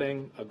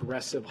marauding,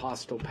 aggressive,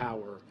 hostile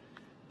power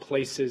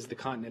places the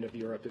continent of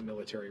Europe at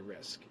military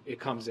risk. It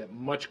comes at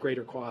much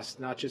greater cost,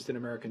 not just in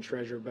American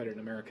treasure, but in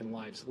American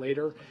lives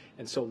later.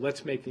 And so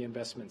let's make the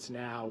investments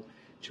now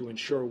to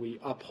ensure we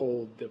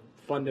uphold the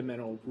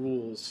fundamental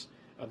rules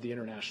of the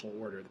international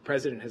order. The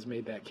president has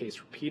made that case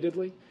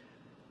repeatedly.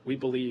 We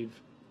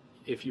believe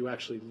if you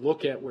actually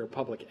look at where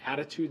public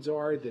attitudes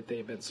are, that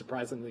they've been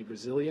surprisingly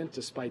resilient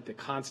despite the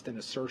constant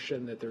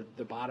assertion that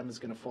the bottom is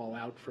going to fall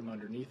out from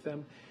underneath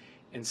them.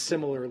 And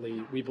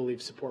similarly, we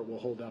believe support will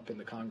hold up in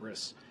the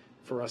Congress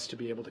for us to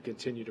be able to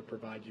continue to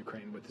provide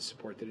Ukraine with the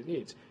support that it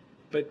needs.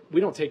 But we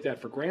don't take that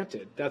for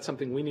granted. That's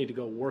something we need to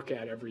go work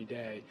at every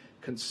day,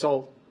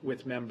 consult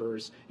with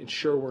members,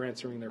 ensure we're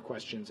answering their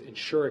questions,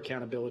 ensure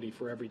accountability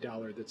for every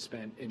dollar that's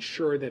spent,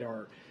 ensure that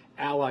our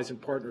allies and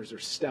partners are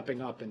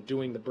stepping up and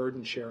doing the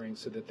burden sharing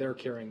so that they're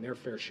carrying their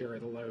fair share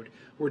of the load.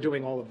 We're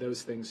doing all of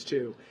those things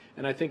too.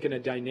 And I think in a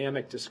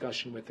dynamic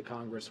discussion with the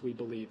Congress, we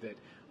believe that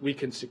we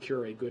can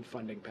secure a good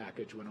funding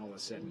package when all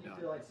is said and done.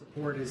 I feel like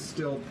support is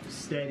still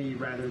steady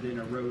rather than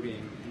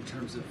eroding in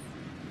terms of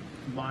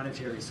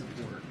monetary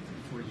support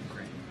for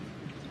Ukraine.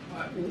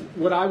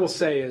 What I will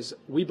say is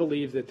we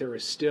believe that there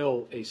is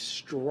still a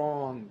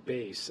strong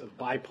base of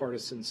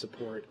bipartisan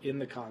support in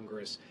the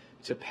Congress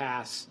to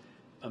pass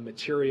a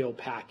material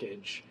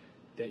package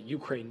that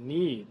Ukraine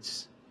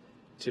needs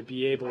to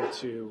be able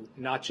to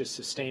not just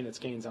sustain its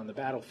gains on the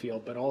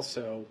battlefield, but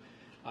also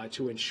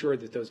to ensure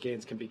that those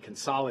gains can be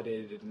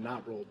consolidated and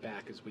not rolled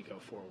back as we go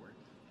forward.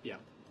 Yeah.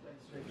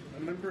 A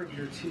member of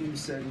your team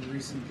said in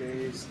recent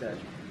days that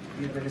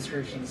the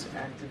administration is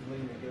actively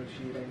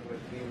negotiating with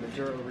the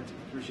Maduro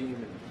regime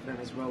in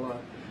Venezuela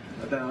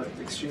about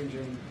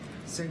exchanging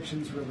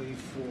sanctions relief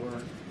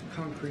for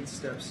concrete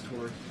steps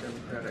toward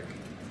democratic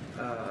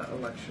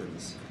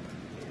elections.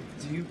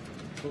 Do you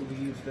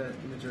believe that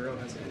Maduro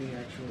has any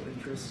actual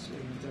interest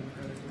in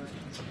democratic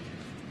elections?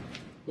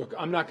 Look,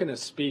 I'm not going to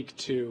speak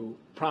to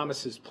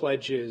promises,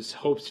 pledges,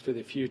 hopes for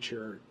the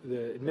future.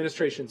 The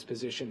administration's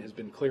position has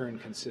been clear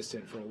and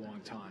consistent for a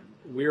long time.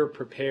 We're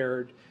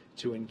prepared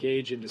to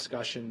engage in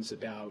discussions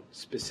about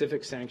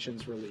specific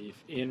sanctions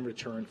relief in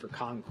return for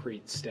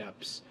concrete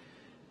steps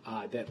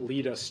that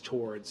lead us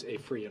towards a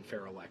free and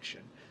fair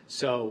election.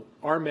 So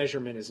our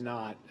measurement is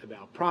not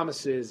about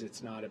promises.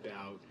 It's not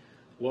about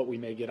what we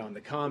may get on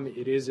the come.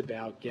 It is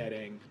about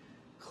getting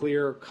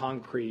clear,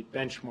 concrete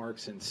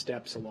benchmarks and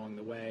steps along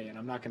the way. And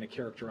I'm not going to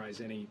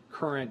characterize any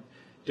current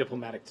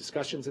diplomatic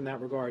discussions in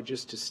that regard,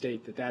 just to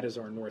state that that is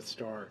our North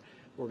Star.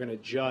 We're going to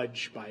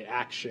judge by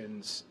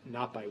actions,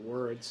 not by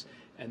words.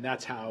 And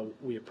that's how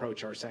we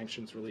approach our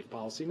sanctions relief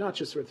policy, not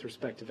just with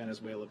respect to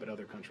Venezuela, but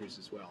other countries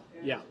as well.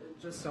 And yeah.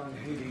 Just on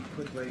Haiti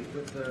quickly,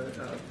 with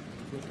the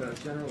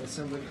General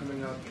Assembly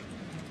coming up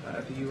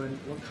at the UN,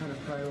 what kind of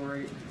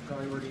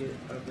priority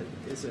of it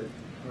is it,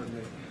 pardon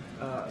me,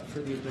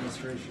 for the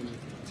administration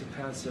to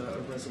pass a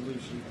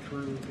resolution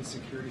through the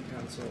Security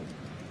Council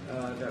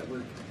that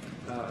would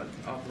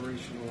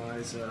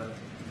operationalize a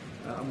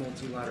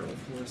multilateral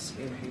force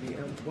in Haiti?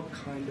 And what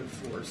kind of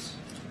force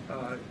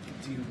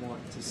do you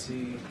want to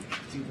see?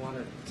 Do you want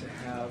it to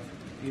have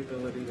the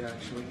ability to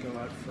actually go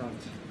out front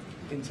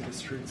into the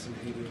streets in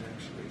Haiti and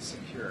actually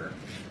secure,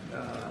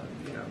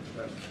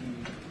 key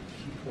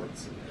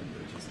ports and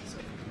bridges and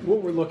stuff?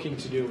 What we're looking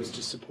to do is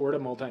to support a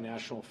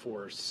multinational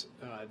force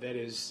that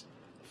is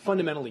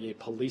fundamentally a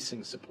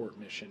policing support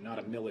mission, not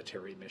a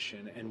military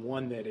mission, and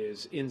one that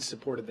is in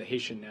support of the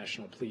Haitian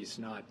National Police,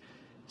 not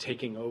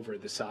taking over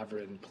the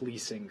sovereign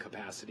policing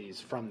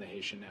capacities from the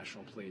Haitian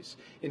National Police.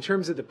 In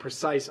terms of the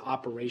precise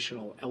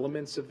operational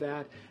elements of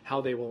that, how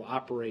they will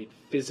operate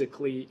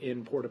physically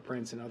in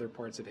Port-au-Prince and other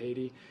parts of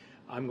Haiti,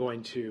 I'm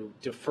going to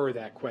defer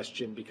that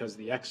question because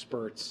the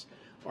experts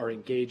are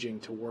engaging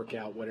to work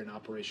out what an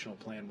operational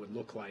plan would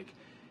look like.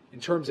 In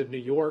terms of New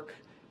York,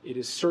 it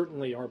is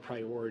certainly our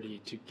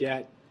priority to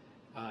get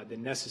the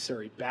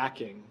necessary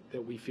backing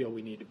that we feel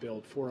we need to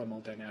build for a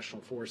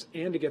multinational force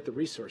and to get the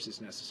resources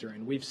necessary.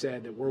 And we've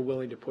said that we're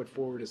willing to put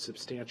forward a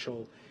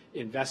substantial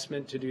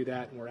investment to do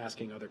that, and we're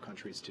asking other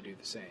countries to do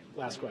the same.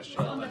 Last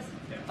question.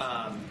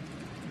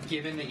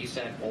 Given that you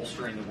said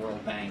bolstering the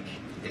World Bank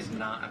is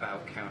not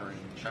about countering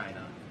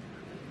China,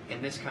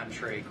 in this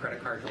country,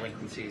 credit card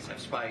delinquencies have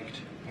spiked,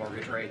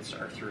 mortgage rates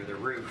are through the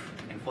roof,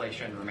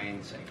 inflation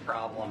remains a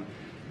problem.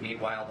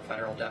 Meanwhile, the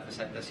federal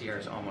deficit this year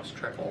has almost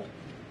tripled,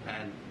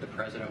 and the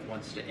president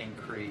wants to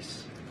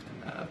increase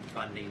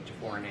funding to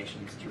foreign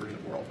nations through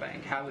the World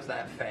Bank. How is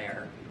that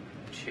fair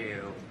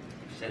to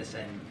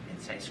citizen in,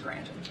 say,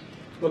 Scranton?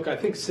 Look, I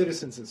think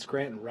citizens in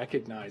Scranton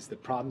recognize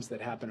that problems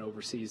that happen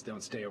overseas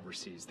don't stay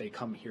overseas. They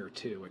come here,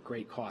 too, at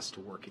great cost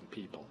to working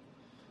people.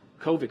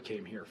 COVID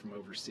came here from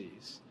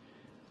overseas.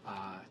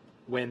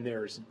 When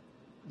there's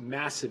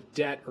massive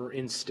debt or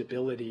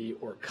instability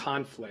or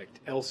conflict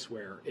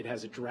elsewhere, it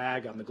has a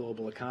drag on the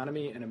global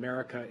economy, and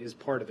America is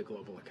part of the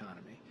global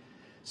economy.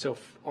 So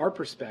our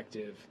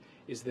perspective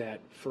is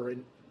that for a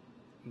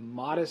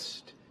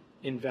modest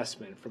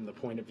investment from the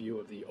point of view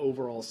of the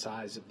overall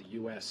size of the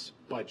U.S.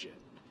 budget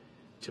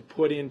to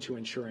put into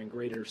ensuring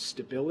greater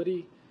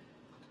stability,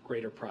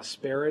 greater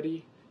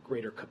prosperity,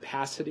 greater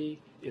capacity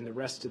in the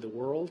rest of the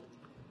world,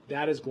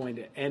 that is going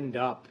to end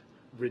up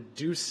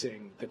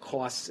reducing the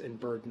costs and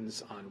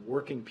burdens on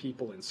working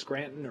people in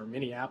Scranton or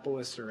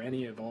Minneapolis or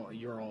any of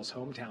your all's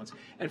hometowns.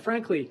 And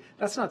frankly,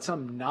 that's not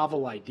some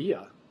novel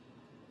idea.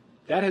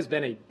 That has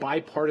been a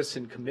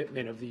bipartisan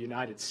commitment of the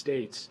United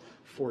States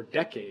for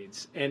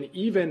decades. And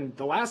even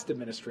the last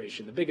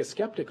administration, the biggest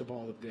skeptic of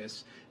all of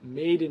this,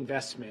 made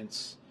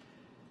investments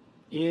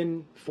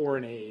in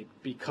foreign aid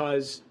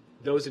because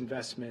those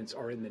investments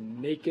are in the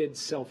naked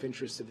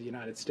self-interest of the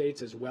United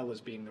States as well as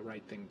being the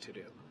right thing to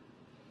do.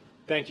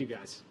 Thank you,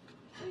 guys.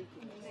 Thank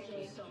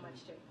you so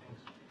much, Jake.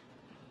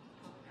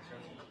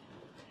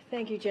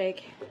 Thank you,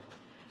 Jake.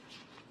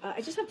 I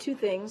just have two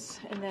things,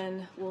 and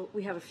then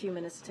we have a few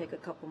minutes to take a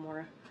couple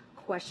more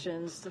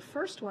questions. The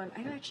first one,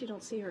 I actually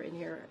don't see her in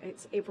here.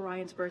 It's April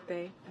Ryan's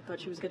birthday. I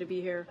thought she was going to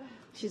be here.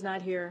 She's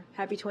not here.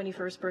 Happy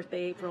 21st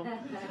birthday, April.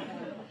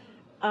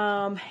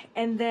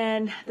 And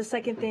then the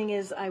second thing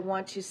is I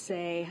want to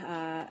say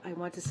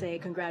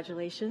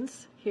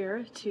congratulations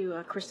here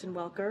to Kristen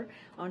Welker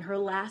on her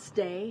last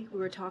day. We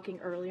were talking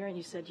earlier, and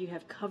you said you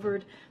have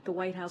covered the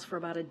White House for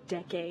about a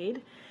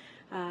decade,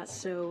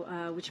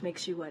 which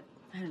makes you what?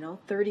 I don't know,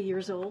 30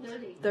 years old?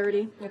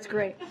 30. That's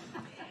great.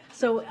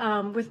 So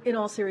in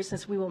all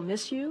seriousness, we will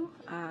miss you,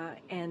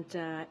 and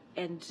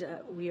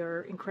we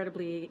are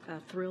incredibly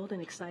thrilled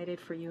and excited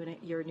for you and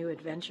your new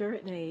adventure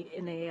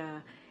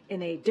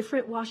in a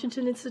different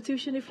Washington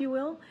institution, if you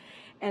will.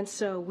 And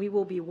so we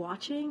will be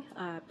watching.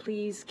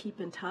 Please keep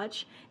in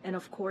touch, and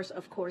of course,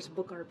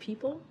 book our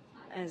people,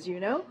 as you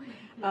know.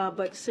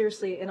 But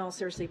seriously, in all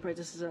seriousness,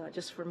 this is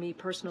just for me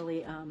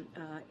personally.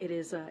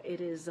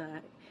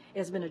 It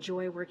has been a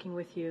joy working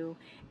with you,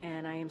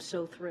 and I am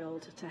so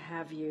thrilled to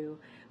have you,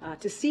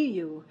 to see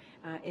you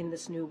in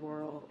this new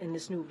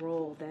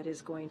role that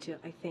is going to,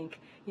 I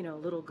think,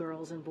 little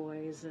girls and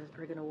boys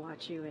are going to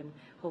watch you and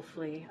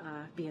hopefully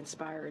be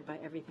inspired by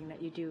everything that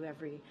you do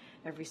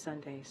every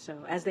Sunday. So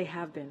as they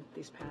have been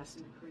these past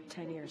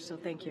 10 years. So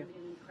thank you. An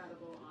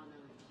incredible honor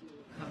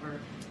to cover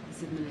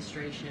this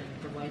administration,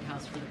 the White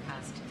House for the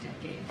past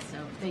decade.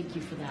 So thank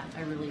you for that.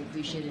 I really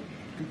appreciate it.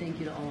 And thank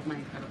you to all of my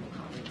incredible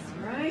colleagues.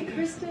 All right,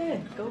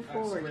 Kristen, go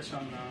forward.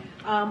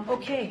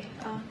 Okay,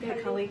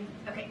 colleague.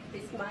 Okay,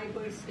 it's my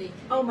birthday.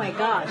 Oh my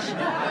gosh.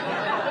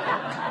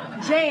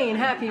 Jane,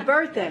 happy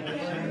birthday.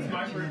 It's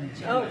my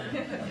birthday. Oh,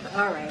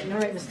 all right,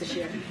 Mr.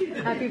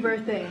 Shaefer. Happy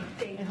birthday,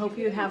 and hope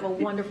you have a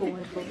wonderful,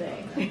 wonderful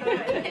day.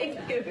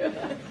 Thank you.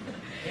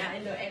 Yeah, I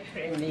know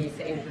April means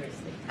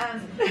birthday.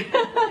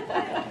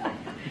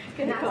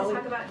 Not to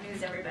talk about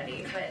news,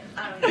 everybody, but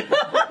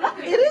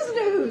it is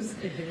news.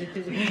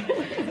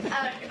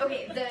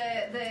 Okay,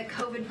 the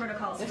COVID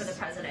protocols for the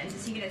president.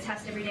 Is he going to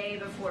test every day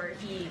before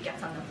he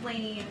gets on the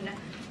plane?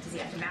 Does he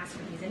have to mask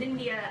when he's in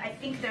India? I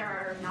think there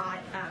are not.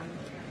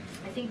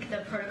 I think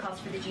the protocols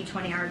for the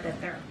G20 are that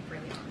there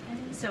really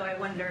aren't. So I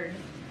wondered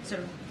sort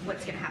of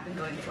what's going to happen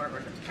going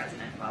forward with the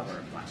president while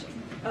we're watching.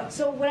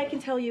 So what I can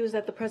tell you is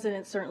that the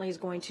president certainly is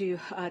going to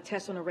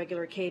test on a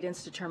regular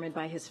cadence determined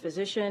by his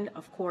physician.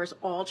 Of course,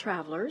 all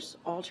travelers,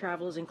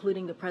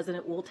 including the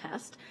president, will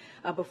test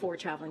before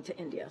traveling to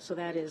India. So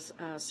that is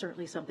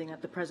certainly something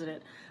that the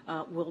president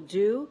will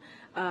do.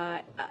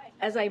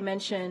 As I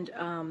mentioned,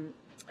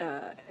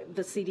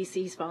 the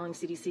CDC is following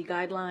CDC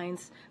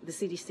guidelines. The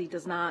CDC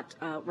does not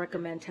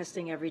recommend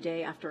testing every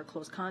day after a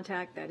close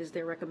contact. That is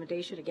their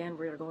recommendation. Again,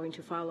 we are going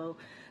to follow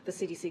the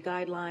CDC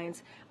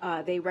guidelines.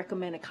 They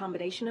recommend a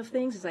combination of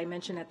things, as I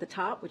mentioned at the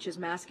top, which is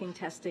masking,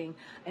 testing,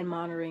 and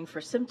monitoring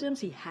for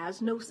symptoms. He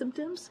has no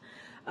symptoms.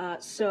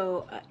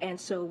 So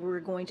we're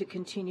going to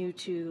continue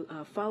to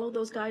follow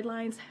those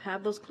guidelines.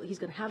 He's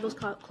going to have those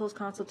close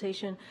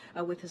consultation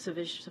with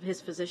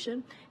his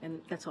physician,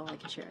 and that's all I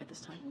can share at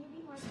this time. Can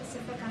you be more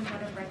specific on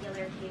what a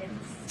regular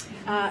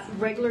cadence?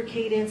 Regular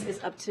cadence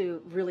is up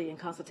to really in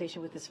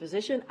consultation with his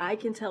physician. I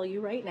can tell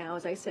you right now,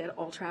 as I said,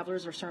 all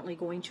travelers are certainly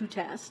going to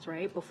test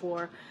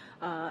before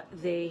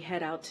they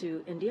head out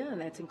to India, and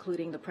that's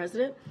including the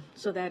president.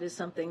 So that is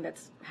something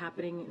that's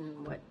happening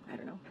in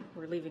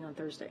we're leaving on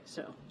Thursday.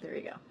 So there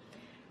you go.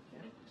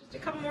 Just a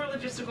couple more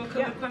logistical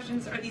COVID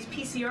questions. Are these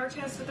PCR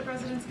tests that the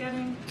president's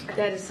getting?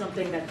 That is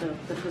something that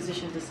the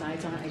physician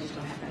decides on. I just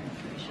don't have that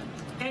information.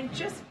 And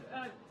just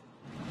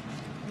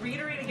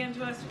reiterate again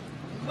to us,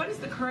 what is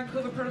the current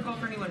COVID protocol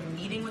for anyone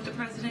meeting with the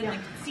president? Like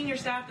senior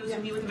staff, those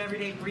who meet with him every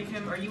day, brief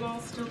him. Are you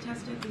all still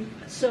tested?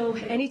 So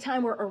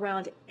anytime we're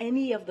around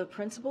any of the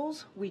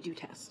principals, we do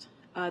test.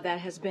 That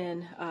has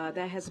been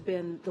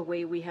the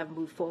way we have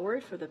moved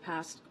forward for the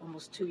past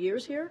almost 2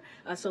 years here.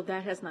 So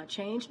that has not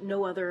changed. No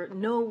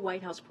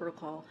White House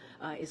protocol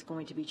is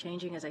going to be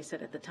changing, as I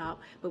said at the top.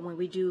 But when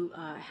we do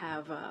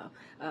have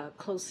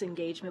close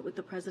engagement with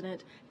the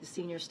president, the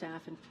senior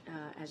staff, and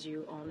as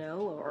you all know,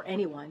 or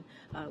anyone,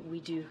 we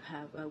do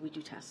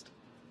test.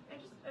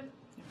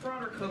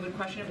 Broader COVID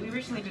question. We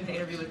recently did an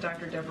interview with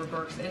Dr. Deborah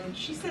Birx, and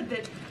she said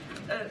that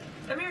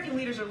American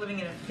leaders are living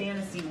in a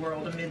fantasy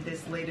world amid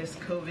this latest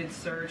COVID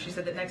surge. She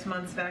said that next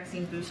month's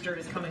vaccine booster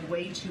is coming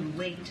way too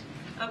late.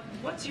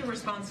 What's your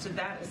response to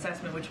that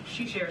assessment, which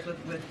she shares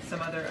with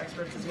some other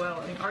experts as well?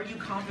 I mean, are you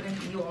confident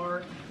that you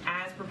are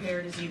as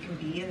prepared as you can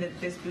be and that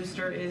this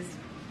booster is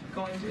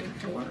going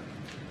to work?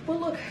 Well,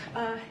 look,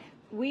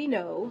 we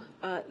know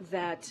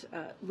that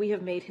we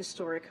have made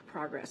historic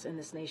progress in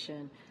this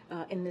nation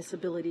in this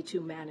ability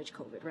to manage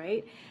COVID,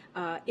 right?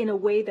 In a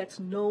way that's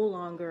no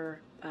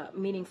longer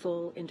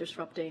meaningful in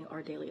disrupting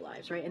our daily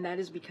lives, right? And that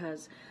is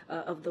because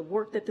of the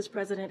work that this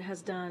president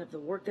has done, of the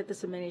work that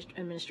this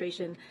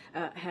administration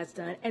has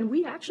done. And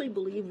we actually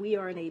believe we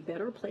are in a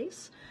better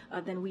place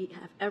than we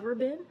have ever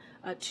been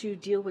to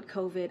deal with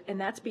COVID. And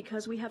that's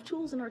because we have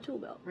tools in our tool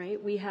belt,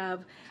 right? We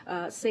have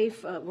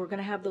we're going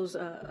to have those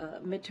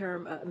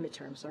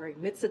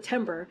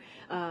mid-September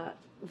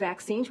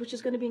vaccines, which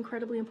is going to be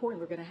incredibly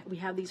important. We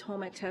have these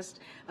home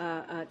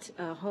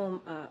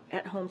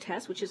at-home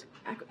tests, which is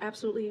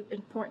absolutely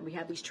important. We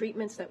have these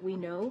treatments that we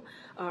know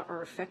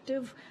are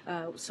effective,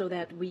 so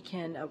that we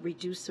can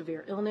reduce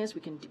severe illness,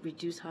 we can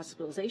reduce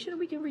hospitalization, and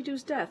we can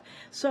reduce death.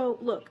 So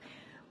look,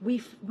 we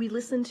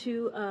listen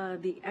to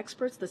the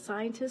experts, the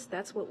scientists.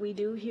 That's what we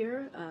do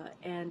here,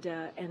 and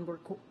we're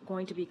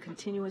going to be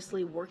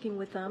continuously working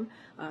with them,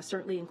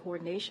 certainly in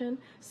coordination.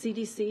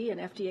 CDC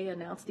and FDA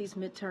announced these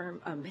midterm.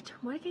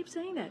 Why I keep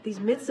saying that? These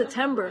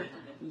mid-September,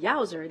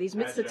 yowzer! These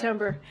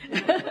mid-September.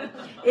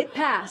 It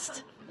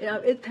passed.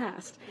 It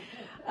passed.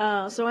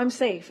 So I'm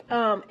safe.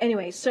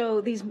 Anyway,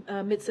 so these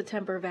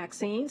mid-September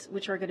vaccines,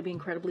 which are going to be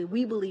incredibly,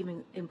 we believe,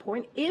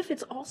 important. If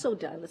it's also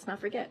done, let's not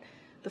forget,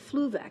 the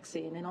flu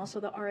vaccine and also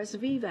the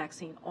RSV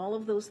vaccine. All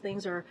of those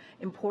things are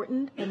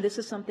important, and this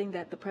is something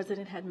that the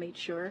president had made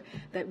sure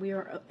that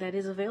that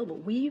is available.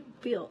 We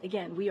feel,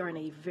 again, we are in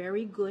a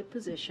very good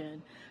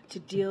position to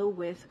deal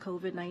with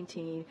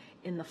COVID-19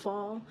 in the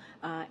fall,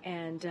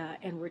 and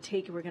we're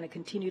going to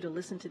continue to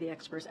listen to the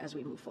experts as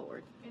we move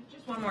forward. And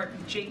just one more.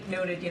 Jake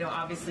noted,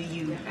 obviously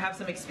you have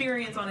some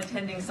experience on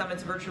attending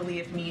summits virtually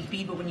if need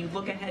be, but when you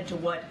look ahead to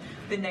what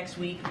the next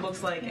week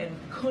looks like and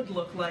could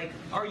look like,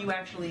 are you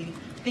actually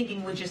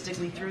thinking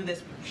logistically through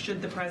this?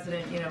 Should the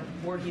president,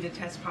 were he to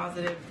test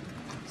positive,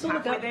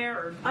 halfway there?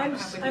 Or I'm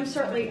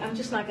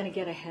just not going to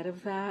get ahead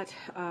of that.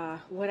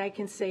 What I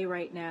can say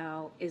right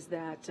now is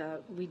that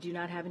we do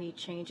not have any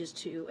changes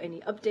to any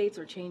updates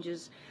or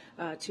changes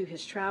to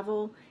his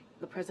travel.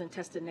 The president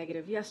tested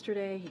negative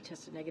yesterday. He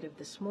tested negative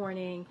this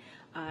morning,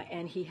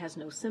 and he has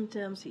no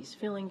symptoms. He's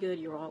feeling good.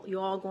 You're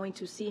all going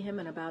to see him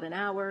in about an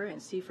hour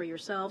and see for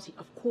yourselves.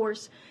 Of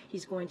course,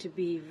 he's going to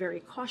be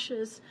very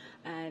cautious,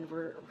 and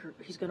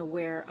he's going to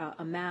wear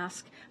a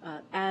mask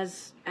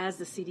as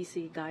the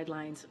CDC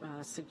guidelines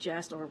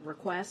suggest or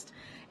request.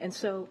 And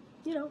so,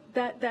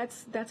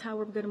 that's how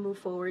we're going to move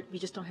forward. We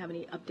just don't have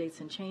any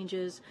updates and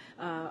changes.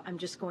 I'm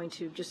just going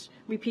to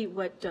repeat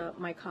what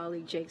my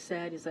colleague Jake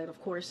said, is that,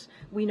 of course,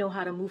 we know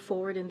how to move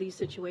forward in these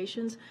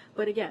situations.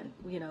 But again,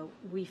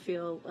 we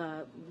feel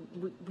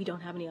we don't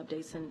have any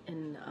updates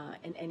in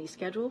any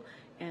schedule,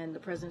 and the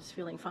president's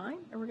feeling fine,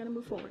 and we're going to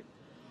move forward.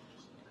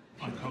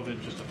 On COVID,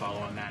 just to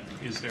follow on that,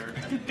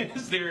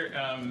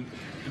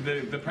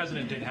 the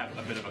president did have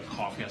a bit of a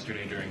cough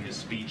yesterday during his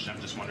speech. I'm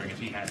just wondering if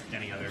he had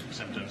any other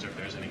symptoms or if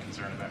there's any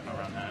concern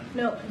around that.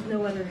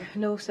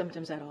 No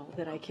symptoms at all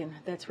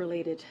that's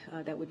related,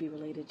 that would be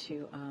related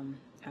to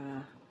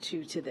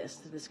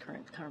this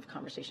current kind of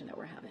conversation that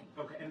we're having.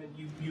 Okay, and then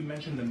you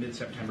mentioned the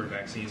mid-September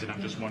vaccines, and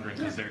I'm just wondering,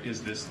 because there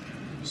is this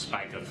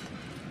spike of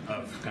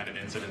kind of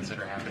incidents that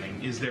are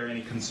happening. Is there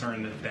any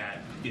concern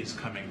that is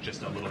coming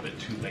just a little bit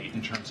too late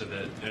in terms of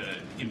the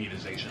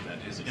immunization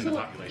that is in the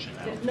population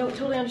now? No,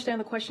 totally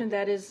understand the question.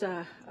 That is,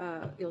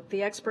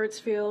 the experts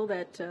feel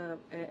that,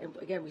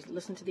 again, we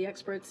listen to the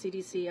experts,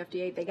 CDC,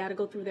 FDA, they got to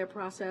go through their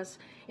process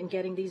in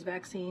getting these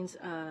vaccines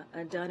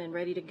done and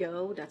ready to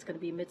go. That's going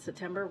to be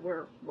mid-September.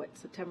 We're,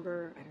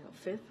 September,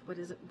 5th? What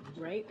is it,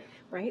 right?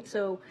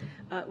 So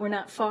we're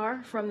not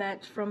far from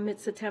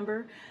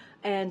mid-September.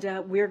 And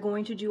we're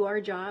going to do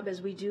our job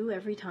as we do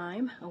every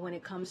time when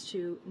it comes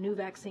to new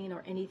vaccine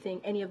or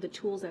any of the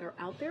tools that are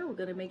out there. We're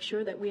going to make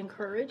sure that we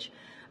encourage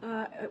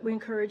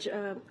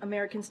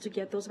Americans to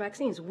get those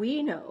vaccines.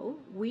 We know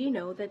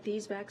that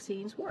these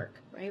vaccines work,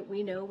 right?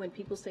 We know when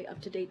people stay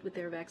up to date with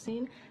their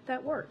vaccine,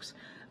 that works.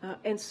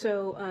 And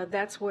so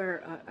that's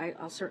where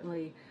I'll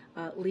certainly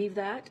leave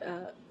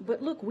that.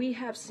 But look, we've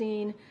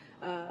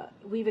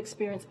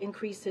experienced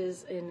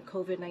increases in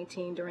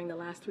COVID-19 during the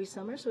last 3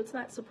 summers, so it's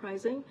not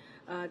surprising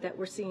that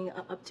we're seeing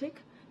an uptick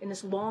in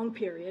this long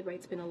period, right?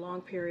 It's been a long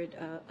period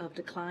of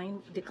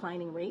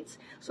declining rates,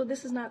 so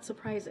this is not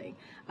surprising.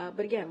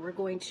 But again, we're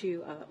going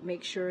to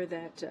make sure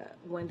that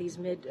when these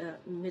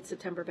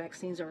mid-September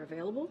vaccines are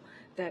available,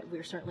 that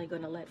we're certainly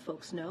going to let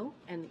folks know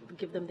and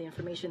give them the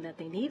information that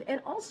they need,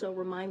 and also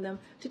remind them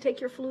to take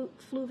your flu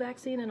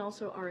vaccine and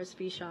also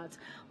RSV shots.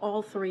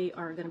 All 3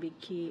 are going to be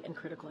key and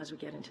critical as we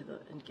get into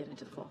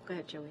the fall. Go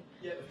ahead, Joey.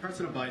 Yeah, if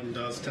President Biden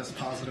does test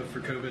positive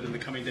for COVID in the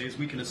coming days,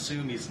 we can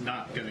assume he's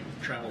not going to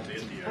travel to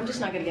India. I'm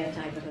just not going to get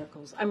into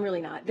hypotheticals. I'm really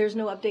not. There's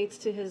no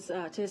updates to his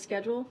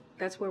schedule.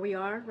 That's where we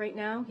are right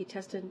now. He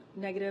tested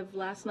negative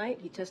last night.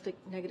 He tested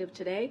negative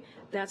today.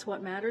 That's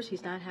what matters.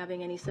 He's not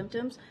having any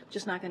symptoms.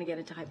 Just not going to get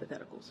into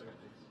hypotheticals.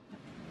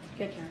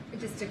 Okay, Karen.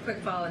 Just a quick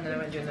follow, and then I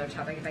want to do another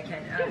topic if I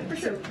can.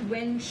 So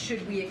when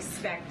should we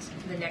expect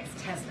the next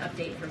test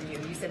update from you?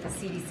 You said the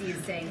CDC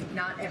is saying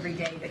not every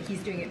day, but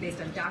he's doing it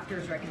based on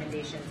doctors'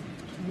 recommendations.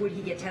 Would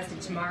he get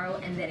tested tomorrow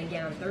and then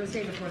again on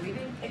Thursday before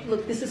leaving?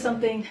 Look, this is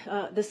something,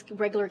 this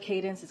regular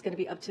cadence is going to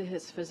be up to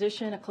his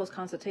physician, a close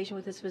consultation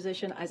with his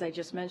physician. As I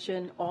just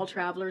mentioned, all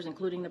travelers,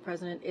 including the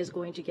president, is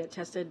going to get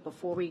tested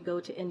before we go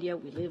to India.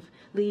 We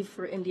leave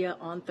for India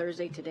on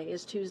Thursday. Today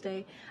is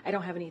Tuesday. I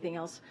don't have anything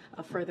else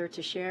further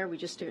to share. We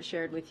just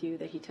shared with you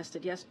that he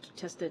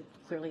tested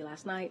clearly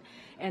last night.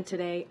 And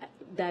today,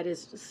 that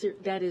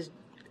is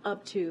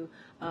up to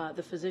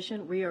the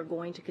physician. We are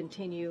going to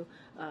continue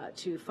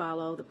to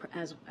follow,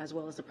 as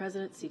well as the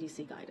president,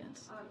 CDC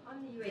guidance.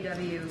 On the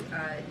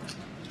UAW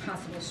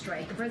possible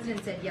strike, the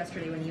president said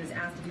yesterday when he was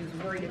asked if he was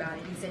worried about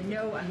it, he said,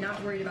 no, I'm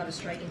not worried about a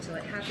strike until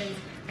it happens.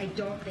 I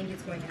don't think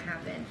it's going to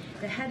happen.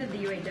 The head of the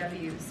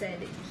UAW said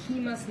he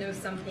must know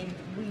something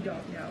we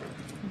don't know.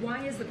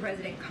 Why is the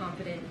president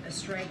confident a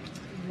strike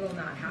will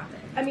not happen?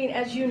 I mean,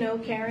 as you know,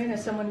 Karen,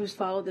 as someone who's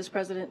followed this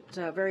president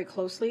very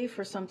closely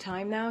for some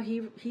time now,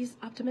 he's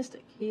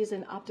optimistic. He is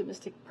an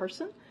optimistic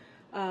person,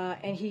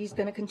 and he's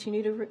going to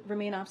continue to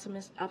remain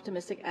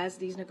optimistic as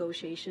these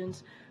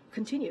negotiations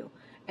continue,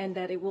 and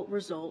that it will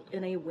result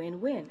in a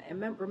win-win.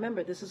 And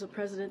remember, this is a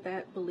president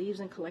that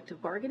believes in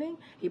collective bargaining.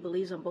 He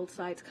believes on both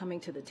sides coming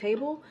to the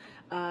table,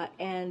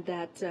 and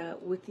that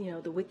with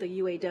the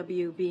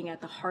UAW being at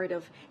the heart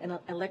of an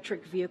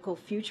electric vehicle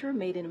future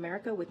made in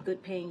America with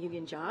good-paying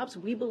union jobs,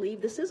 we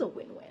believe this is a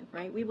win-win,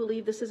 right? We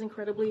believe this is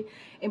incredibly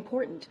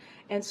important,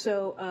 and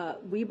so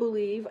we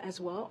believe as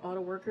well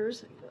auto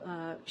workers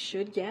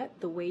should get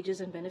the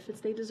wages and benefits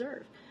they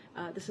deserve.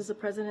 This is a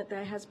president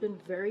that has been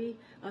very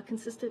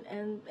consistent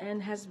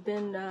and has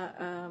been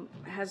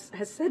has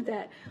said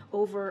that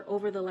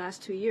over the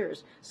last 2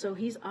 years. So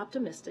he's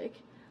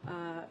optimistic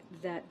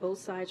that both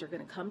sides are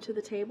going to come to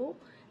the table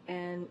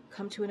and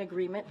come to an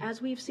agreement,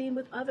 as we've seen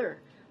with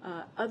other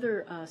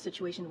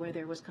situations where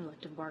there was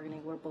collective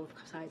bargaining, where both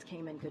sides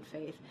came in good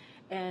faith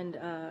and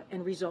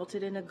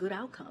resulted in a good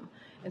outcome.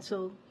 And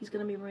so he's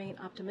going to remain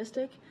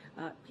optimistic.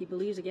 He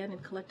believes, again, in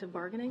collective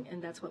bargaining,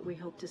 and that's what we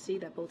hope to see,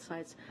 that both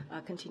sides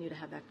continue to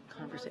have that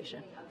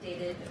conversation.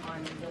 Updated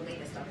on the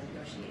latest on the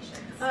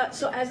negotiations.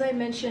 So as I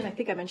mentioned, I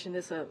think I mentioned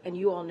this, and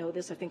you all know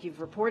this, I think you've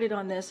reported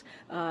on this,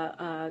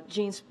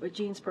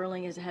 Gene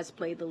Sperling has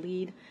played the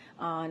lead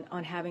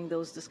on having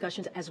those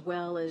discussions, as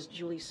well as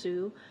Julie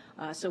Su.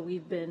 So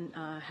we've been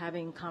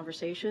having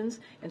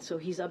conversations, and so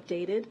he's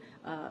updated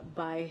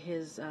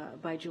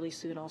by Julie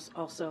Su and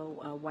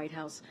also White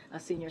House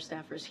senior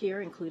staffers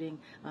here, including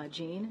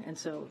Gene, and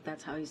so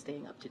that's how he's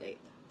staying up to date.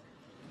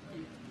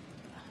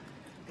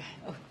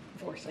 Oh,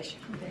 of course I should.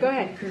 Go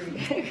ahead.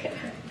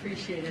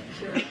 Appreciate it.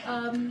 Sure.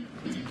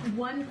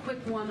 One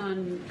quick one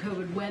on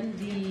COVID. When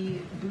the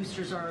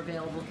boosters are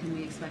available, can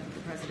we expect that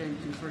the president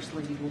and first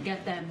lady will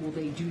get them? Will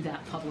they do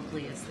that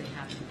publicly as they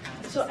have in the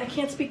past? So I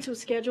can't speak to a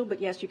schedule, but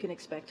yes, you can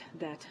expect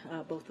that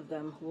both of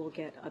them will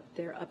get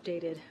their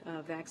updated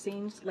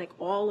vaccines, like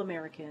all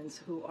Americans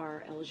who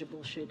are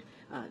eligible should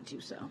do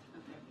so.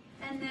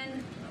 And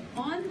then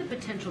on the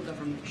potential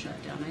government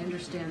shutdown, I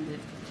understand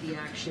that the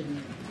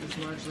action is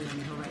largely on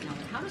the Hill right now,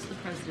 but how does the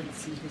president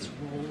see his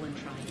role in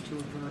trying to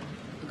avert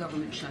a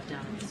government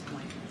shutdown at this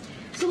point?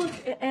 So look,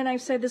 and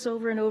I've said this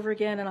over and over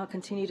again, and I'll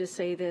continue to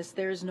say this,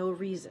 there is no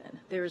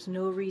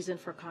reason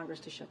for Congress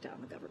to shut down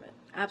the government.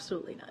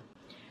 Absolutely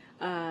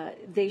none.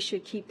 They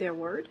should keep their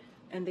word,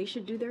 and they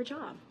should do their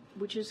job,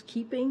 which is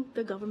keeping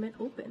the government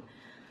open.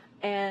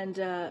 And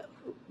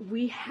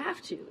we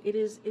have to. It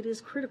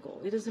is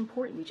critical. It is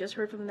important. We just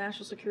heard from the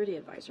National Security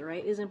Advisor,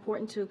 right? It is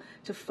important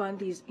to fund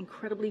these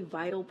incredibly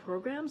vital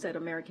programs that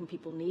American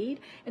people need,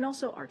 and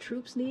also our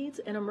troops' needs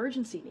and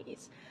emergency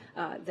needs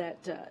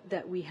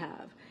that we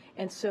have.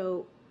 And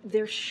so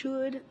there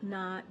should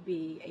not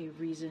be a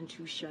reason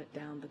to shut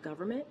down the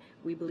government.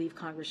 We believe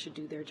Congress should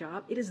do their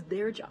job. It is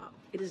their job.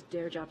 It is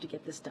their job to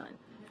get this done.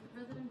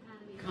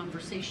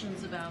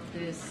 Conversations about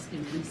this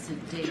in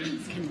recent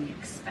days? Can we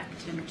expect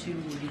him to?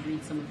 Will you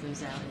read some of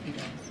those out if he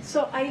does?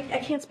 So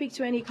I can't speak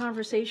to any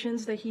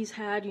conversations that he's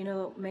had. You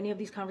know, many of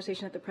these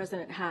conversations that the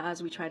president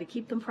has, we try to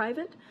keep them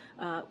private.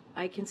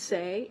 I can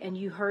say, and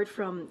you've heard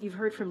from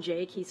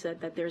Jake. He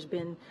said that there's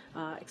been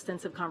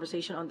extensive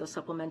conversation on the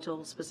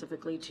supplemental,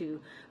 specifically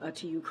to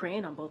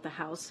Ukraine, on both the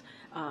House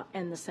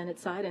and the Senate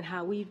side, and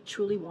how we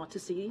truly want to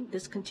see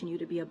this continue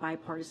to be a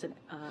bipartisan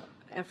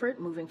effort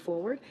moving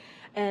forward.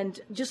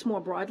 And just more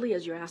broadly,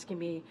 as you're asking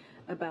me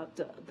about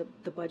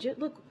the budget,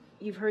 look,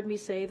 you've heard me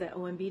say that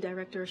OMB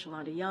Director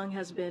Shalonda Young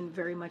has been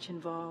very much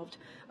involved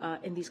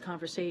in these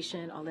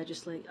conversations.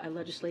 Our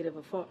Legislative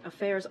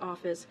Affairs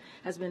Office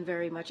has been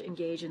very much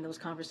engaged in those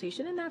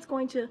conversations, and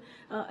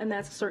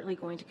that's certainly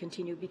going to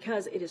continue,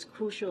 because it is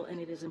crucial and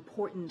it is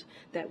important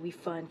that we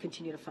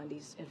continue to fund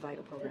these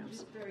vital programs.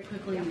 Just very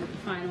quickly,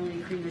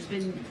 finally, Karine, there's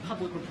been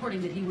public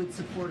reporting that he would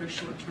support a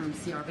short-term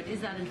CR, but is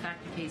that in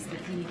fact the case,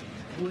 that he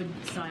would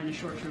sign a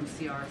short-term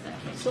CR if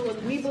that case? So look,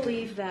 we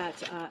believe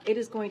that it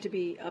is going to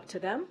be up to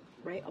them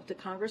right, up to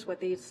Congress what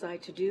they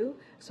decide to do.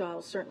 So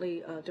I'll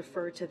certainly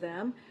defer to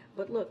them.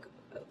 But look,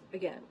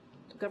 again,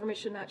 the government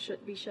should not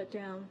be shut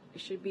down.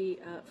 It should be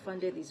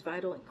funded, these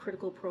vital and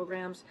critical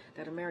programs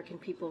that American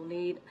people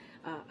need.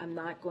 I'm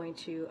not going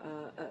to,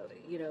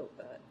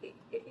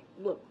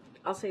 look,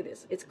 I'll say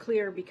this. It's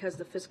clear because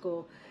the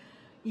fiscal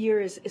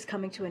year is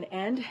coming to an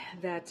end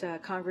that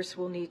Congress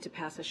will need to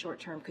pass a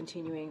short-term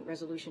continuing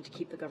resolution to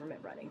keep the government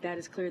running. That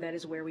is clear. That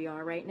is where we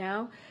are right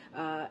now.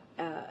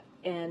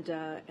 And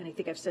I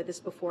think I've said this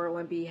before,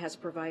 OMB has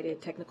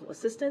provided technical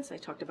assistance. I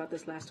talked about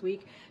this last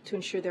week to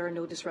ensure there are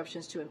no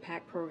disruptions to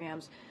impact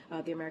programs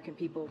the American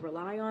people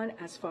rely on.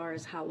 As far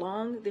as how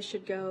long this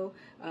should go,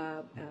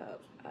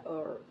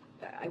 or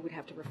I would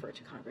have to refer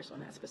to Congress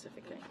on that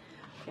specific thing.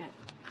 Yeah.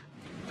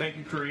 Thank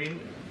you, Karine.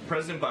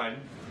 President Biden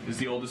is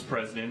the oldest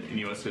president in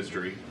U.S.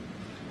 history.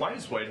 Why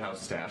does White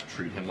House staff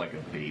treat him like a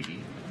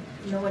baby?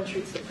 No one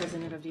treats the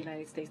President of the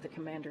United States, the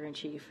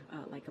Commander-in-Chief,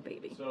 like a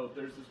baby. So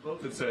there's this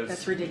vote that says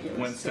that's ridiculous.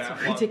 When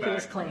staff walked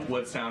back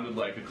what sounded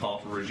like a call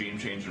for regime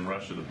change in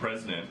Russia, the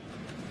president,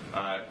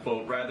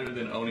 quote, rather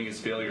than owning his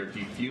failure,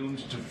 he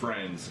fumed to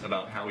friends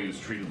about how he was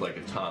treated like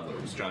a toddler.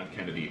 Was John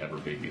Kennedy ever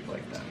babied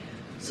like that?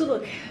 So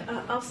look,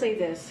 I'll say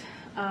this.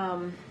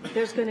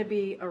 There's going to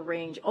be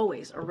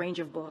always a range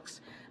of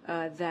books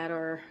that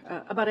are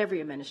about every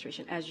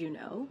administration, as you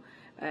know,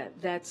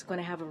 that's going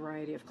to have a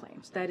variety of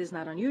claims. That is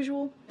not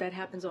unusual. That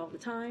happens all the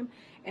time,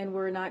 and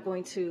we're not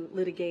going to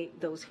litigate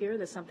those here.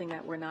 That's something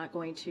that we're not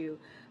going to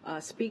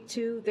speak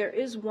to. There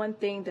is one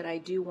thing that I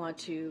do want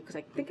to, because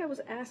I think I was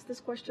asked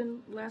this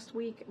question last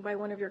week by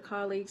one of your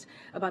colleagues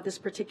about this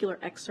particular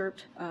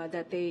excerpt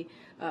that they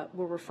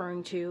were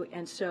referring to,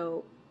 and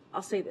so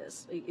I'll say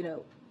this,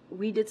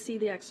 we did see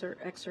the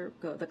excerpt,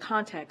 the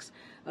context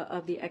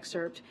of the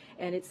excerpt,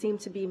 and it seemed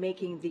to be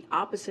making the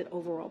opposite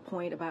overall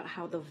point about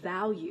how the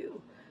value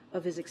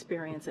of his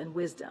experience and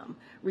wisdom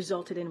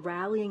resulted in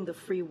rallying the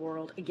free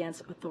world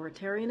against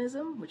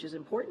authoritarianism, which is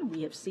important.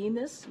 We have seen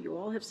this. You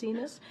all have seen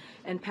this.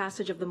 And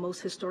passage of the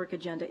most historic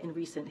agenda in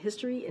recent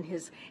history in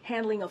his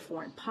handling of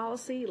foreign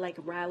policy, like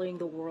rallying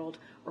the world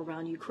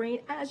around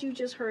Ukraine, as you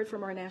just heard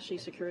from our national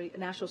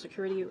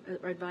security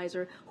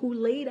advisor, who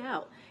laid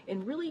out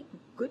in really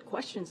good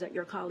questions that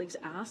your colleagues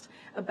asked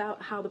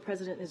about how the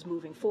president is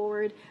moving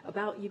forward,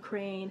 about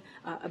Ukraine,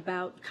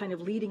 about kind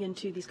of leading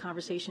into these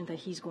conversations that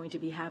he's going to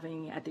be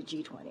having at the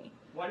G20.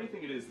 Why do you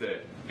think it is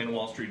that in a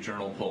Wall Street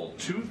Journal poll,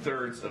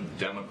 2/3 of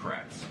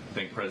Democrats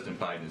think President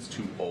Biden is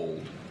too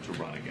old to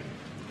run again?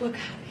 Look,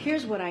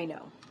 here's what I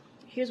know.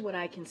 Here's what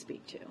I can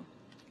speak to.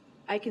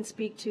 I can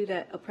speak to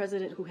that a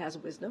president who has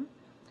wisdom.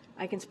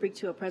 I can speak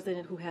to a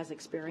president who has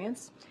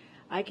experience.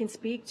 I can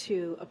speak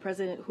to a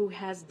president who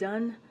has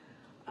done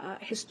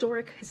has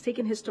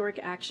taken historic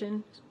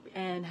action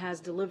and has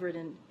delivered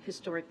in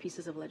historic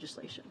pieces of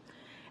legislation.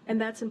 And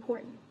that's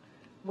important.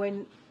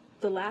 When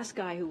the last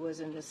guy who was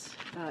in this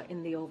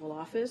in the Oval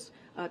Office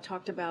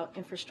talked about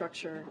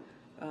infrastructure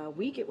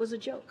week, it was a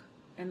joke.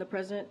 And the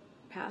president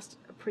passed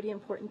a pretty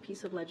important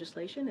piece of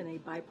legislation in a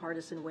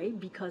bipartisan way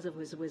because of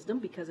his wisdom,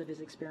 because of his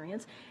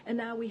experience. And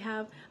now we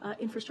have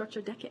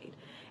infrastructure decade.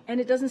 And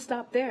it doesn't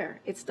stop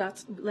there. It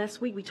starts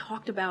last week. We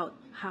talked about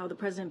how the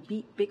president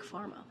beat Big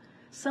Pharma,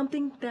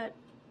 something that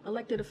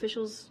elected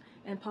officials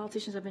and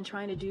politicians have been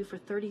trying to do for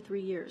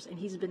 33 years, and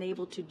he's been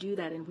able to do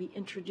that. And we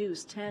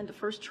introduced the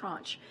first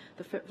tranche,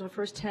 the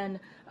first 10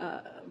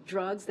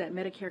 drugs that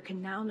Medicare can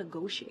now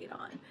negotiate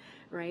on,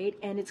 right?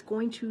 And it's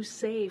going to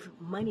save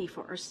money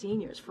for our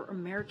seniors, for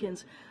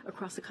Americans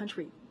across the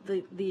country.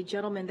 The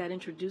gentleman that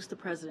introduced the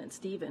president,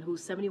 Stephen,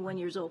 who's 71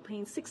 years old,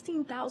 paying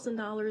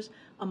 $16,000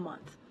 a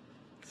month,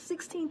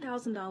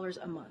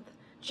 $16,000 a month,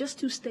 just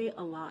to stay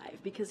alive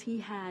because he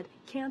had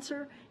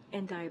cancer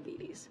and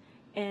diabetes.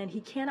 And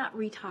he cannot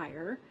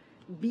retire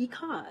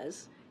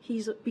because he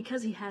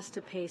has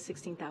to pay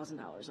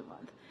 $16,000 a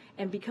month.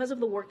 And because of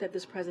the work that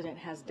this president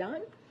has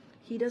done,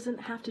 he doesn't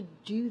have to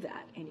do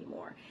that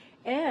anymore.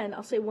 And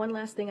I'll say one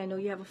last thing. I know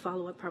you have a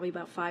follow-up, probably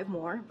about 5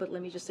 more, but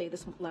let me just say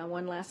this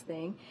one last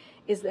thing,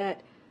 is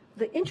that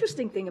the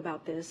interesting thing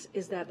about this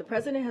is that the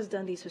president has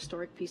done these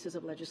historic pieces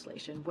of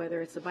legislation,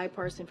 whether it's the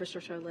bipartisan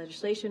infrastructure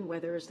legislation,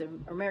 whether it's the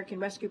American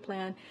Rescue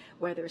Plan,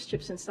 whether it's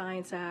CHIPS and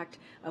Science Act,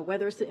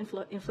 whether it's the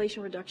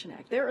Inflation Reduction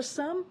Act. There are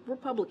some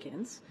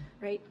Republicans,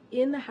 right,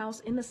 in the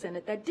House, in the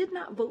Senate, that did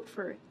not vote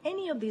for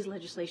any of these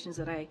legislations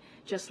that I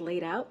just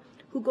laid out,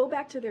 who go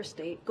back to their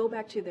state, go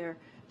back to their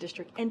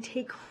district, and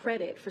take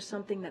credit for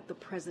something that the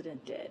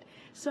president did.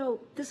 So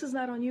this is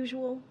not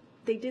unusual.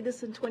 They did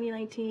this in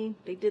 2019,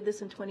 they did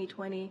this in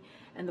 2020,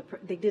 and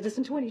they did this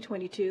in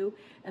 2022,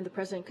 and the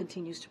president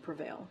continues to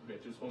prevail. Okay,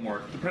 just one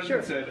more. The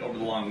president said over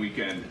the long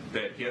weekend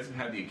that he hasn't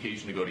had the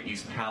occasion to go to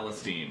East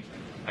Palestine.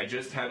 I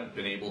just haven't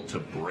been able to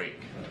break.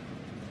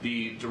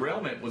 The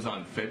derailment was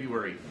on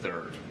February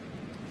 3rd.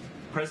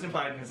 President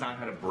Biden has not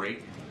had a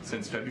break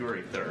since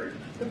February 3rd.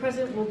 The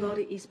president will go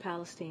to East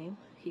Palestine.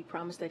 He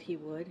promised that he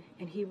would,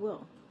 and he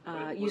will.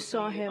 You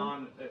saw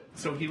him.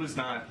 So he was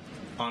not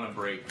on a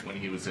break when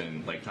he was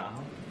in Lake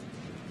Tahoe?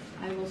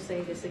 I will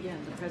say this again.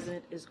 The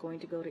president is going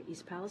to go to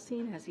East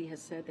Palestine, as he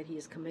has said that he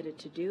is committed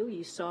to do.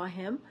 You saw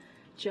him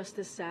just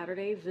this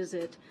Saturday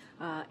visit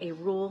a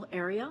rural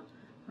area,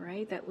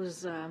 right, that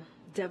was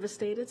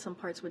devastated. Some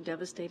parts were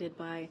devastated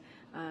by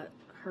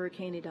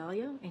Hurricane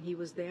Idalia, and he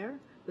was there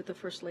with the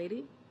First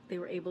Lady. They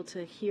were able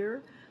to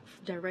hear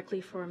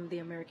directly from the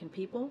American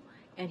people,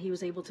 and he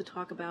was able to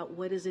talk about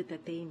what is it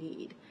that they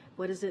need.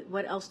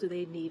 What else do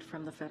they need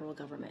from the federal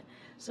government?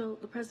 So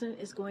the president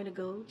is going to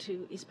go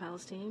to East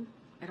Palestine.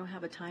 I don't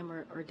have a time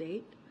or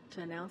date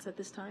to announce at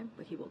this time,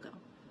 but he will go.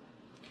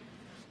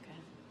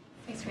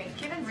 Thanks, Karine.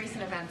 Given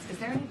recent events, is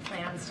there any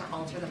plans to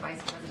alter the vice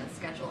president's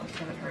schedule and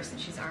given her,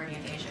 since she's already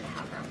in Asia, to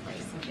have her in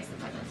place in case the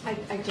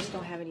president? I just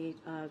don't have any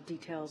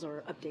details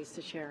or updates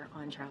to share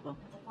on travel.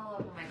 To follow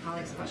up on my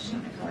colleague's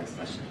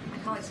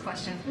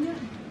question,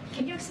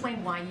 can you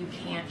explain why you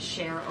can't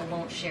share or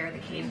won't share the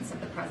cadence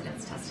of the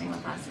president's testing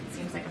with us? It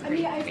seems like a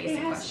pretty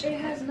basic question.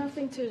 It has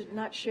nothing to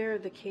not share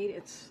the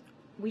cadence.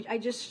 I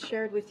just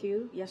shared with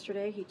you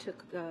yesterday. He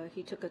took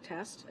a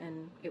test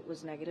and it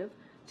was negative.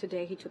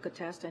 Today he took a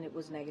test and it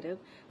was negative.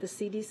 The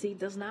CDC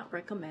does not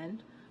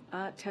recommend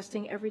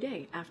testing every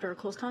day after a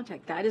close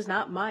contact. That is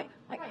not my.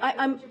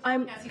 I'm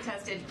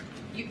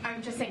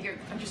just saying.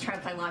 I'm just trying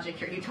to play logic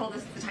here. You told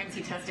us the times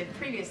he tested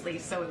previously,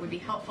 so it would be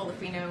helpful if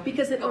we know.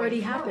 Because it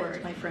already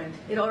happened, my friend.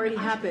 It already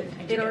happened.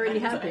 It already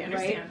happened,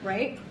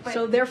 right?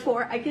 So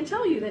therefore, I can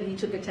tell you that he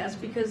took a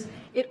test because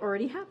it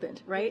already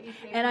happened, right?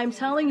 And I'm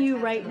telling you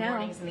right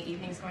now,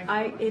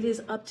 it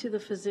is up to the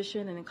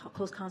physician and in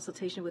close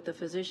consultation with the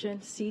physician.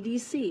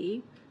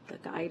 CDC.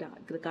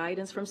 The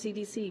guidance from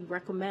CDC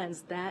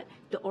recommends that,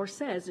 or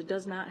says it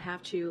does not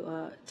have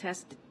to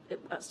test.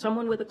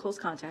 Someone with a close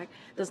contact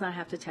does not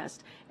have to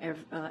test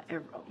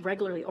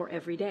regularly or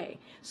every day.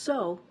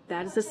 So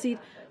that is the seed.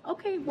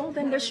 Okay, well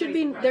then there should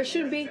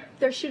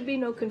be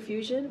no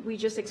confusion. We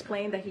just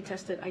explained that he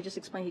tested. I just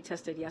explained he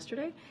tested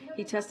yesterday.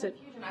 He tested.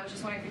 I was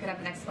just wondering if you could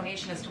have an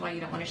explanation as to why you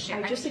don't want to share.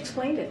 I just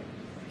explained it.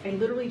 I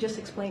literally just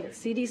explained it.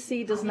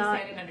 CDC does not.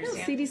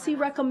 CDC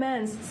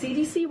recommends.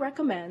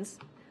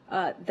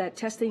 That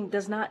testing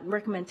does not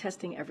recommend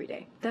testing every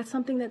day. That's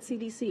something that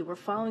CDC, we're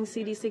following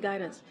CDC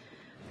guidance.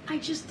 I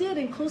just did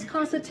in close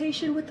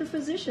consultation with the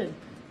physician.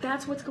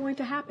 That's what's going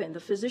to happen. The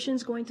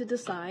physician's going to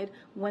decide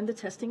when the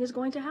testing is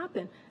going to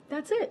happen.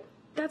 That's it.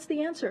 That's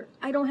the answer.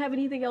 I don't have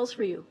anything else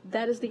for you.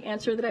 That is the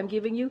answer that I'm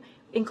giving you.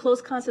 In close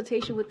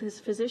consultation with his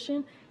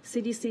physician,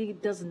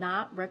 CDC does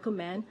not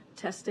recommend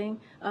testing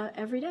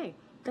every day.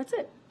 That's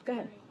it. Go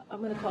ahead. I'm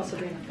going to call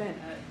Sabrina. Go ahead.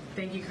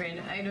 Thank you,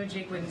 Karine. I know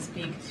Jake wouldn't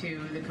speak to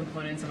the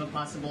components of a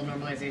possible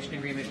normalization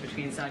agreement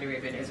between Saudi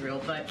Arabia and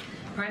Israel, but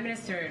Prime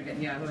Minister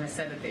Netanyahu has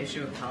said that the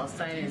issue of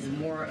Palestine is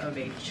more of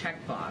a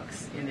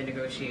checkbox in the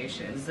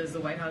negotiations. Does the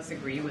White House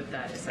agree with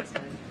that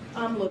assessment?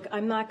 Look,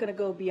 I'm not going to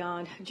go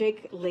beyond.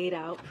 Jake laid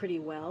out pretty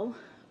well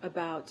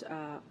about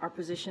our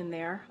position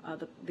there,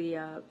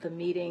 the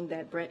meeting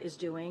that Brett is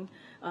doing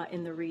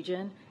in the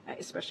region,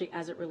 especially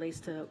as it relates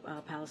to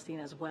Palestine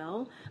as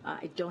well.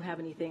 I don't have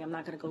anything. I'm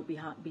not going to go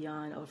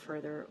beyond or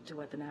further to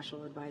what the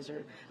national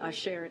advisor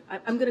shared.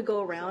 I'm going to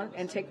go around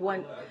and take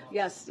one.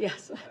 Yes.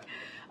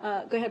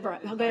 Go ahead,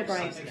 Brian. Go ahead,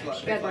 Brian. I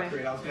was going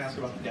to ask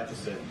about the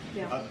deficit.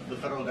 Yeah. The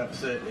federal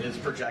deficit is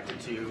projected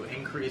to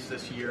increase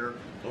this year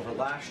over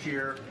last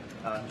year.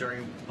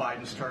 During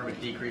Biden's term, it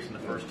decreased in the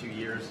first 2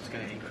 years. It's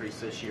going to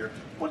increase this year.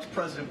 What's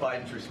President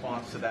Biden's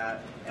response to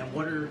that, and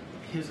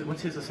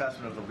what's his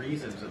assessment of the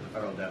reasons that the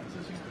federal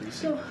deficit is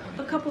increasing? So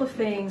a couple of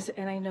things,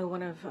 and I know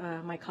one of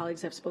my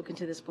colleagues have spoken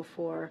to this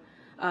before.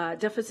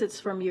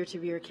 Deficits from year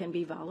to year can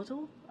be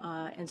volatile,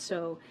 and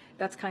so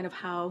that's kind of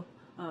how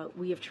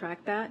we have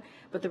tracked that.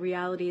 But the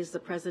reality is the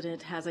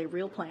president has a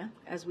real plan,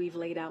 as we've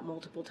laid out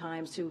multiple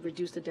times, to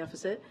reduce the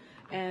deficit,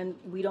 and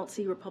we don't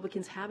see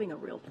Republicans having a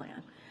real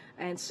plan.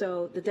 And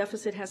so the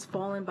deficit has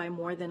fallen by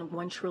more than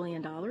 $1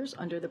 trillion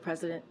under the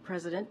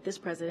this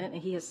president,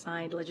 and he has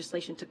signed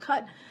legislation to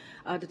cut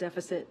the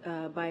deficit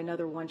by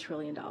another $1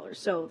 trillion.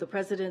 So the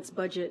president's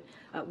budget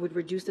would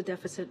reduce the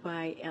deficit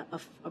by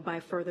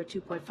further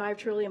 $2.5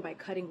 trillion by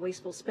cutting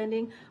wasteful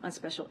spending on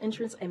special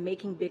interests and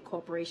making big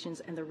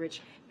corporations and the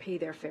rich pay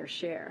their fair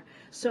share.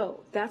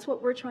 So that's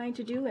what we're trying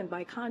to do. And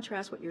by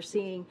contrast, what you're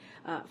seeing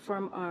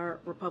from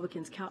our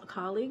Republican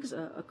colleagues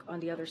on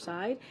the other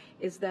side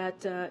is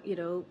that,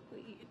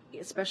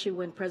 especially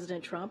when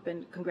President Trump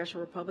and congressional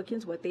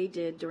Republicans, what they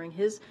did during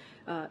his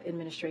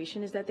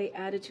administration is that they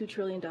added $2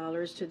 trillion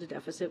to the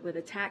deficit with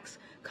a tax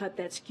cut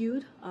that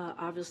skewed,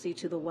 obviously,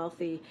 to the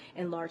wealthy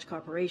and large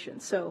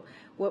corporations. So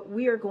what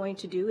we are going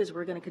to do is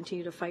we're going to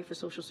continue to fight for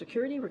Social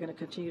Security. We're going to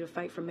continue to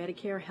fight for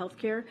Medicare, health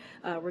care.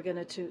 We're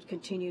going to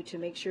continue to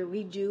make sure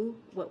we do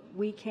what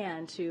we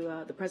can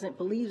to, the president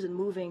believes in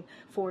moving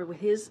forward with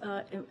his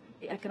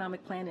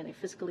economic plan in a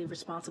fiscally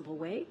responsible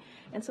way.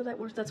 And so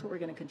that's what we're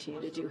going to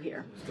continue to do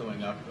here. It's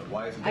going up, but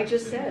why is it? I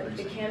just said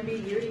it can be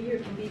year to year,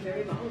 it can be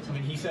very volatile. I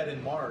mean, he said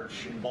in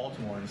March in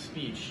Baltimore in a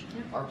speech,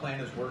 our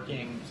plan is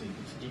working,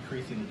 it's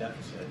decreasing the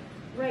deficit.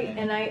 Right,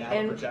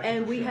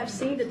 and we have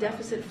seen the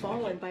deficit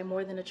fallen by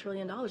more than $1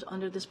 trillion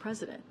under this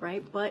president,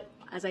 right? But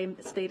as I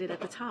stated at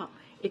the top,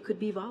 it could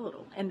be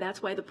volatile, and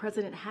that's why the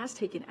president has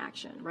taken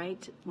action,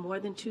 right? More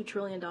than $2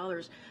 trillion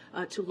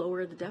to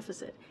lower the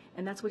deficit,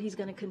 and that's what he's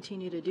going to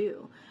continue to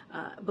do.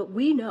 But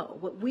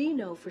what we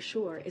know for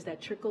sure is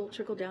that trickle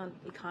down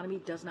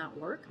economy does not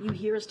work. You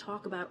hear us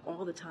talk about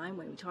all the time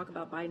when we talk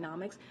about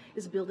Bidenomics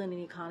is building an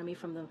economy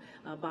from the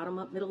bottom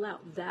up, middle out.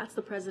 That's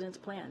the president's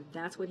plan.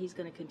 That's what he's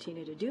going to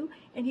continue to do,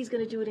 and he's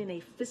going to do it in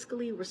a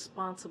fiscally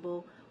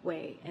responsible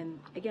way. And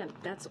again,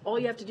 that's all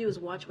you have to do is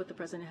watch what the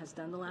president has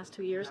done the last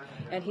 2 years,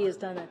 and he has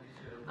done it.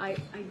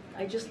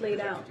 I just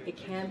laid out it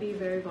can be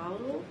very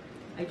volatile.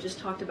 I just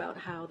talked about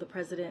how the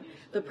president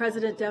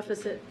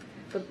deficit,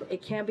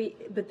 it can be,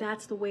 but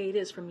that's the way it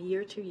is from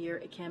year to year.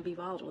 It can be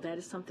volatile. That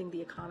is something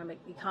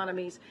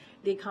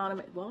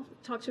well,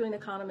 talk to an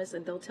economist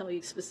and they'll tell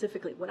you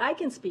specifically. What I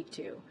can speak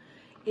to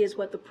is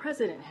what the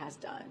president has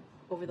done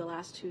over the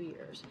last 2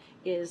 years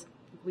is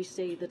we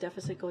see the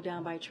deficit go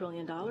down by $1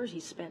 trillion.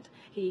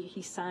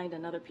 He signed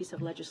another piece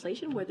of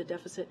legislation where the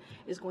deficit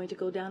is going to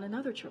go down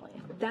another $1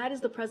 trillion. That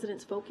is the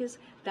president's focus.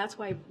 That's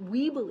why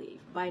we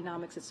believe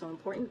Bidenomics is so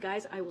important.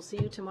 Guys, I will see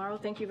you tomorrow.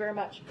 Thank you very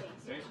much.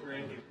 Thanks,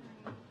 Karine.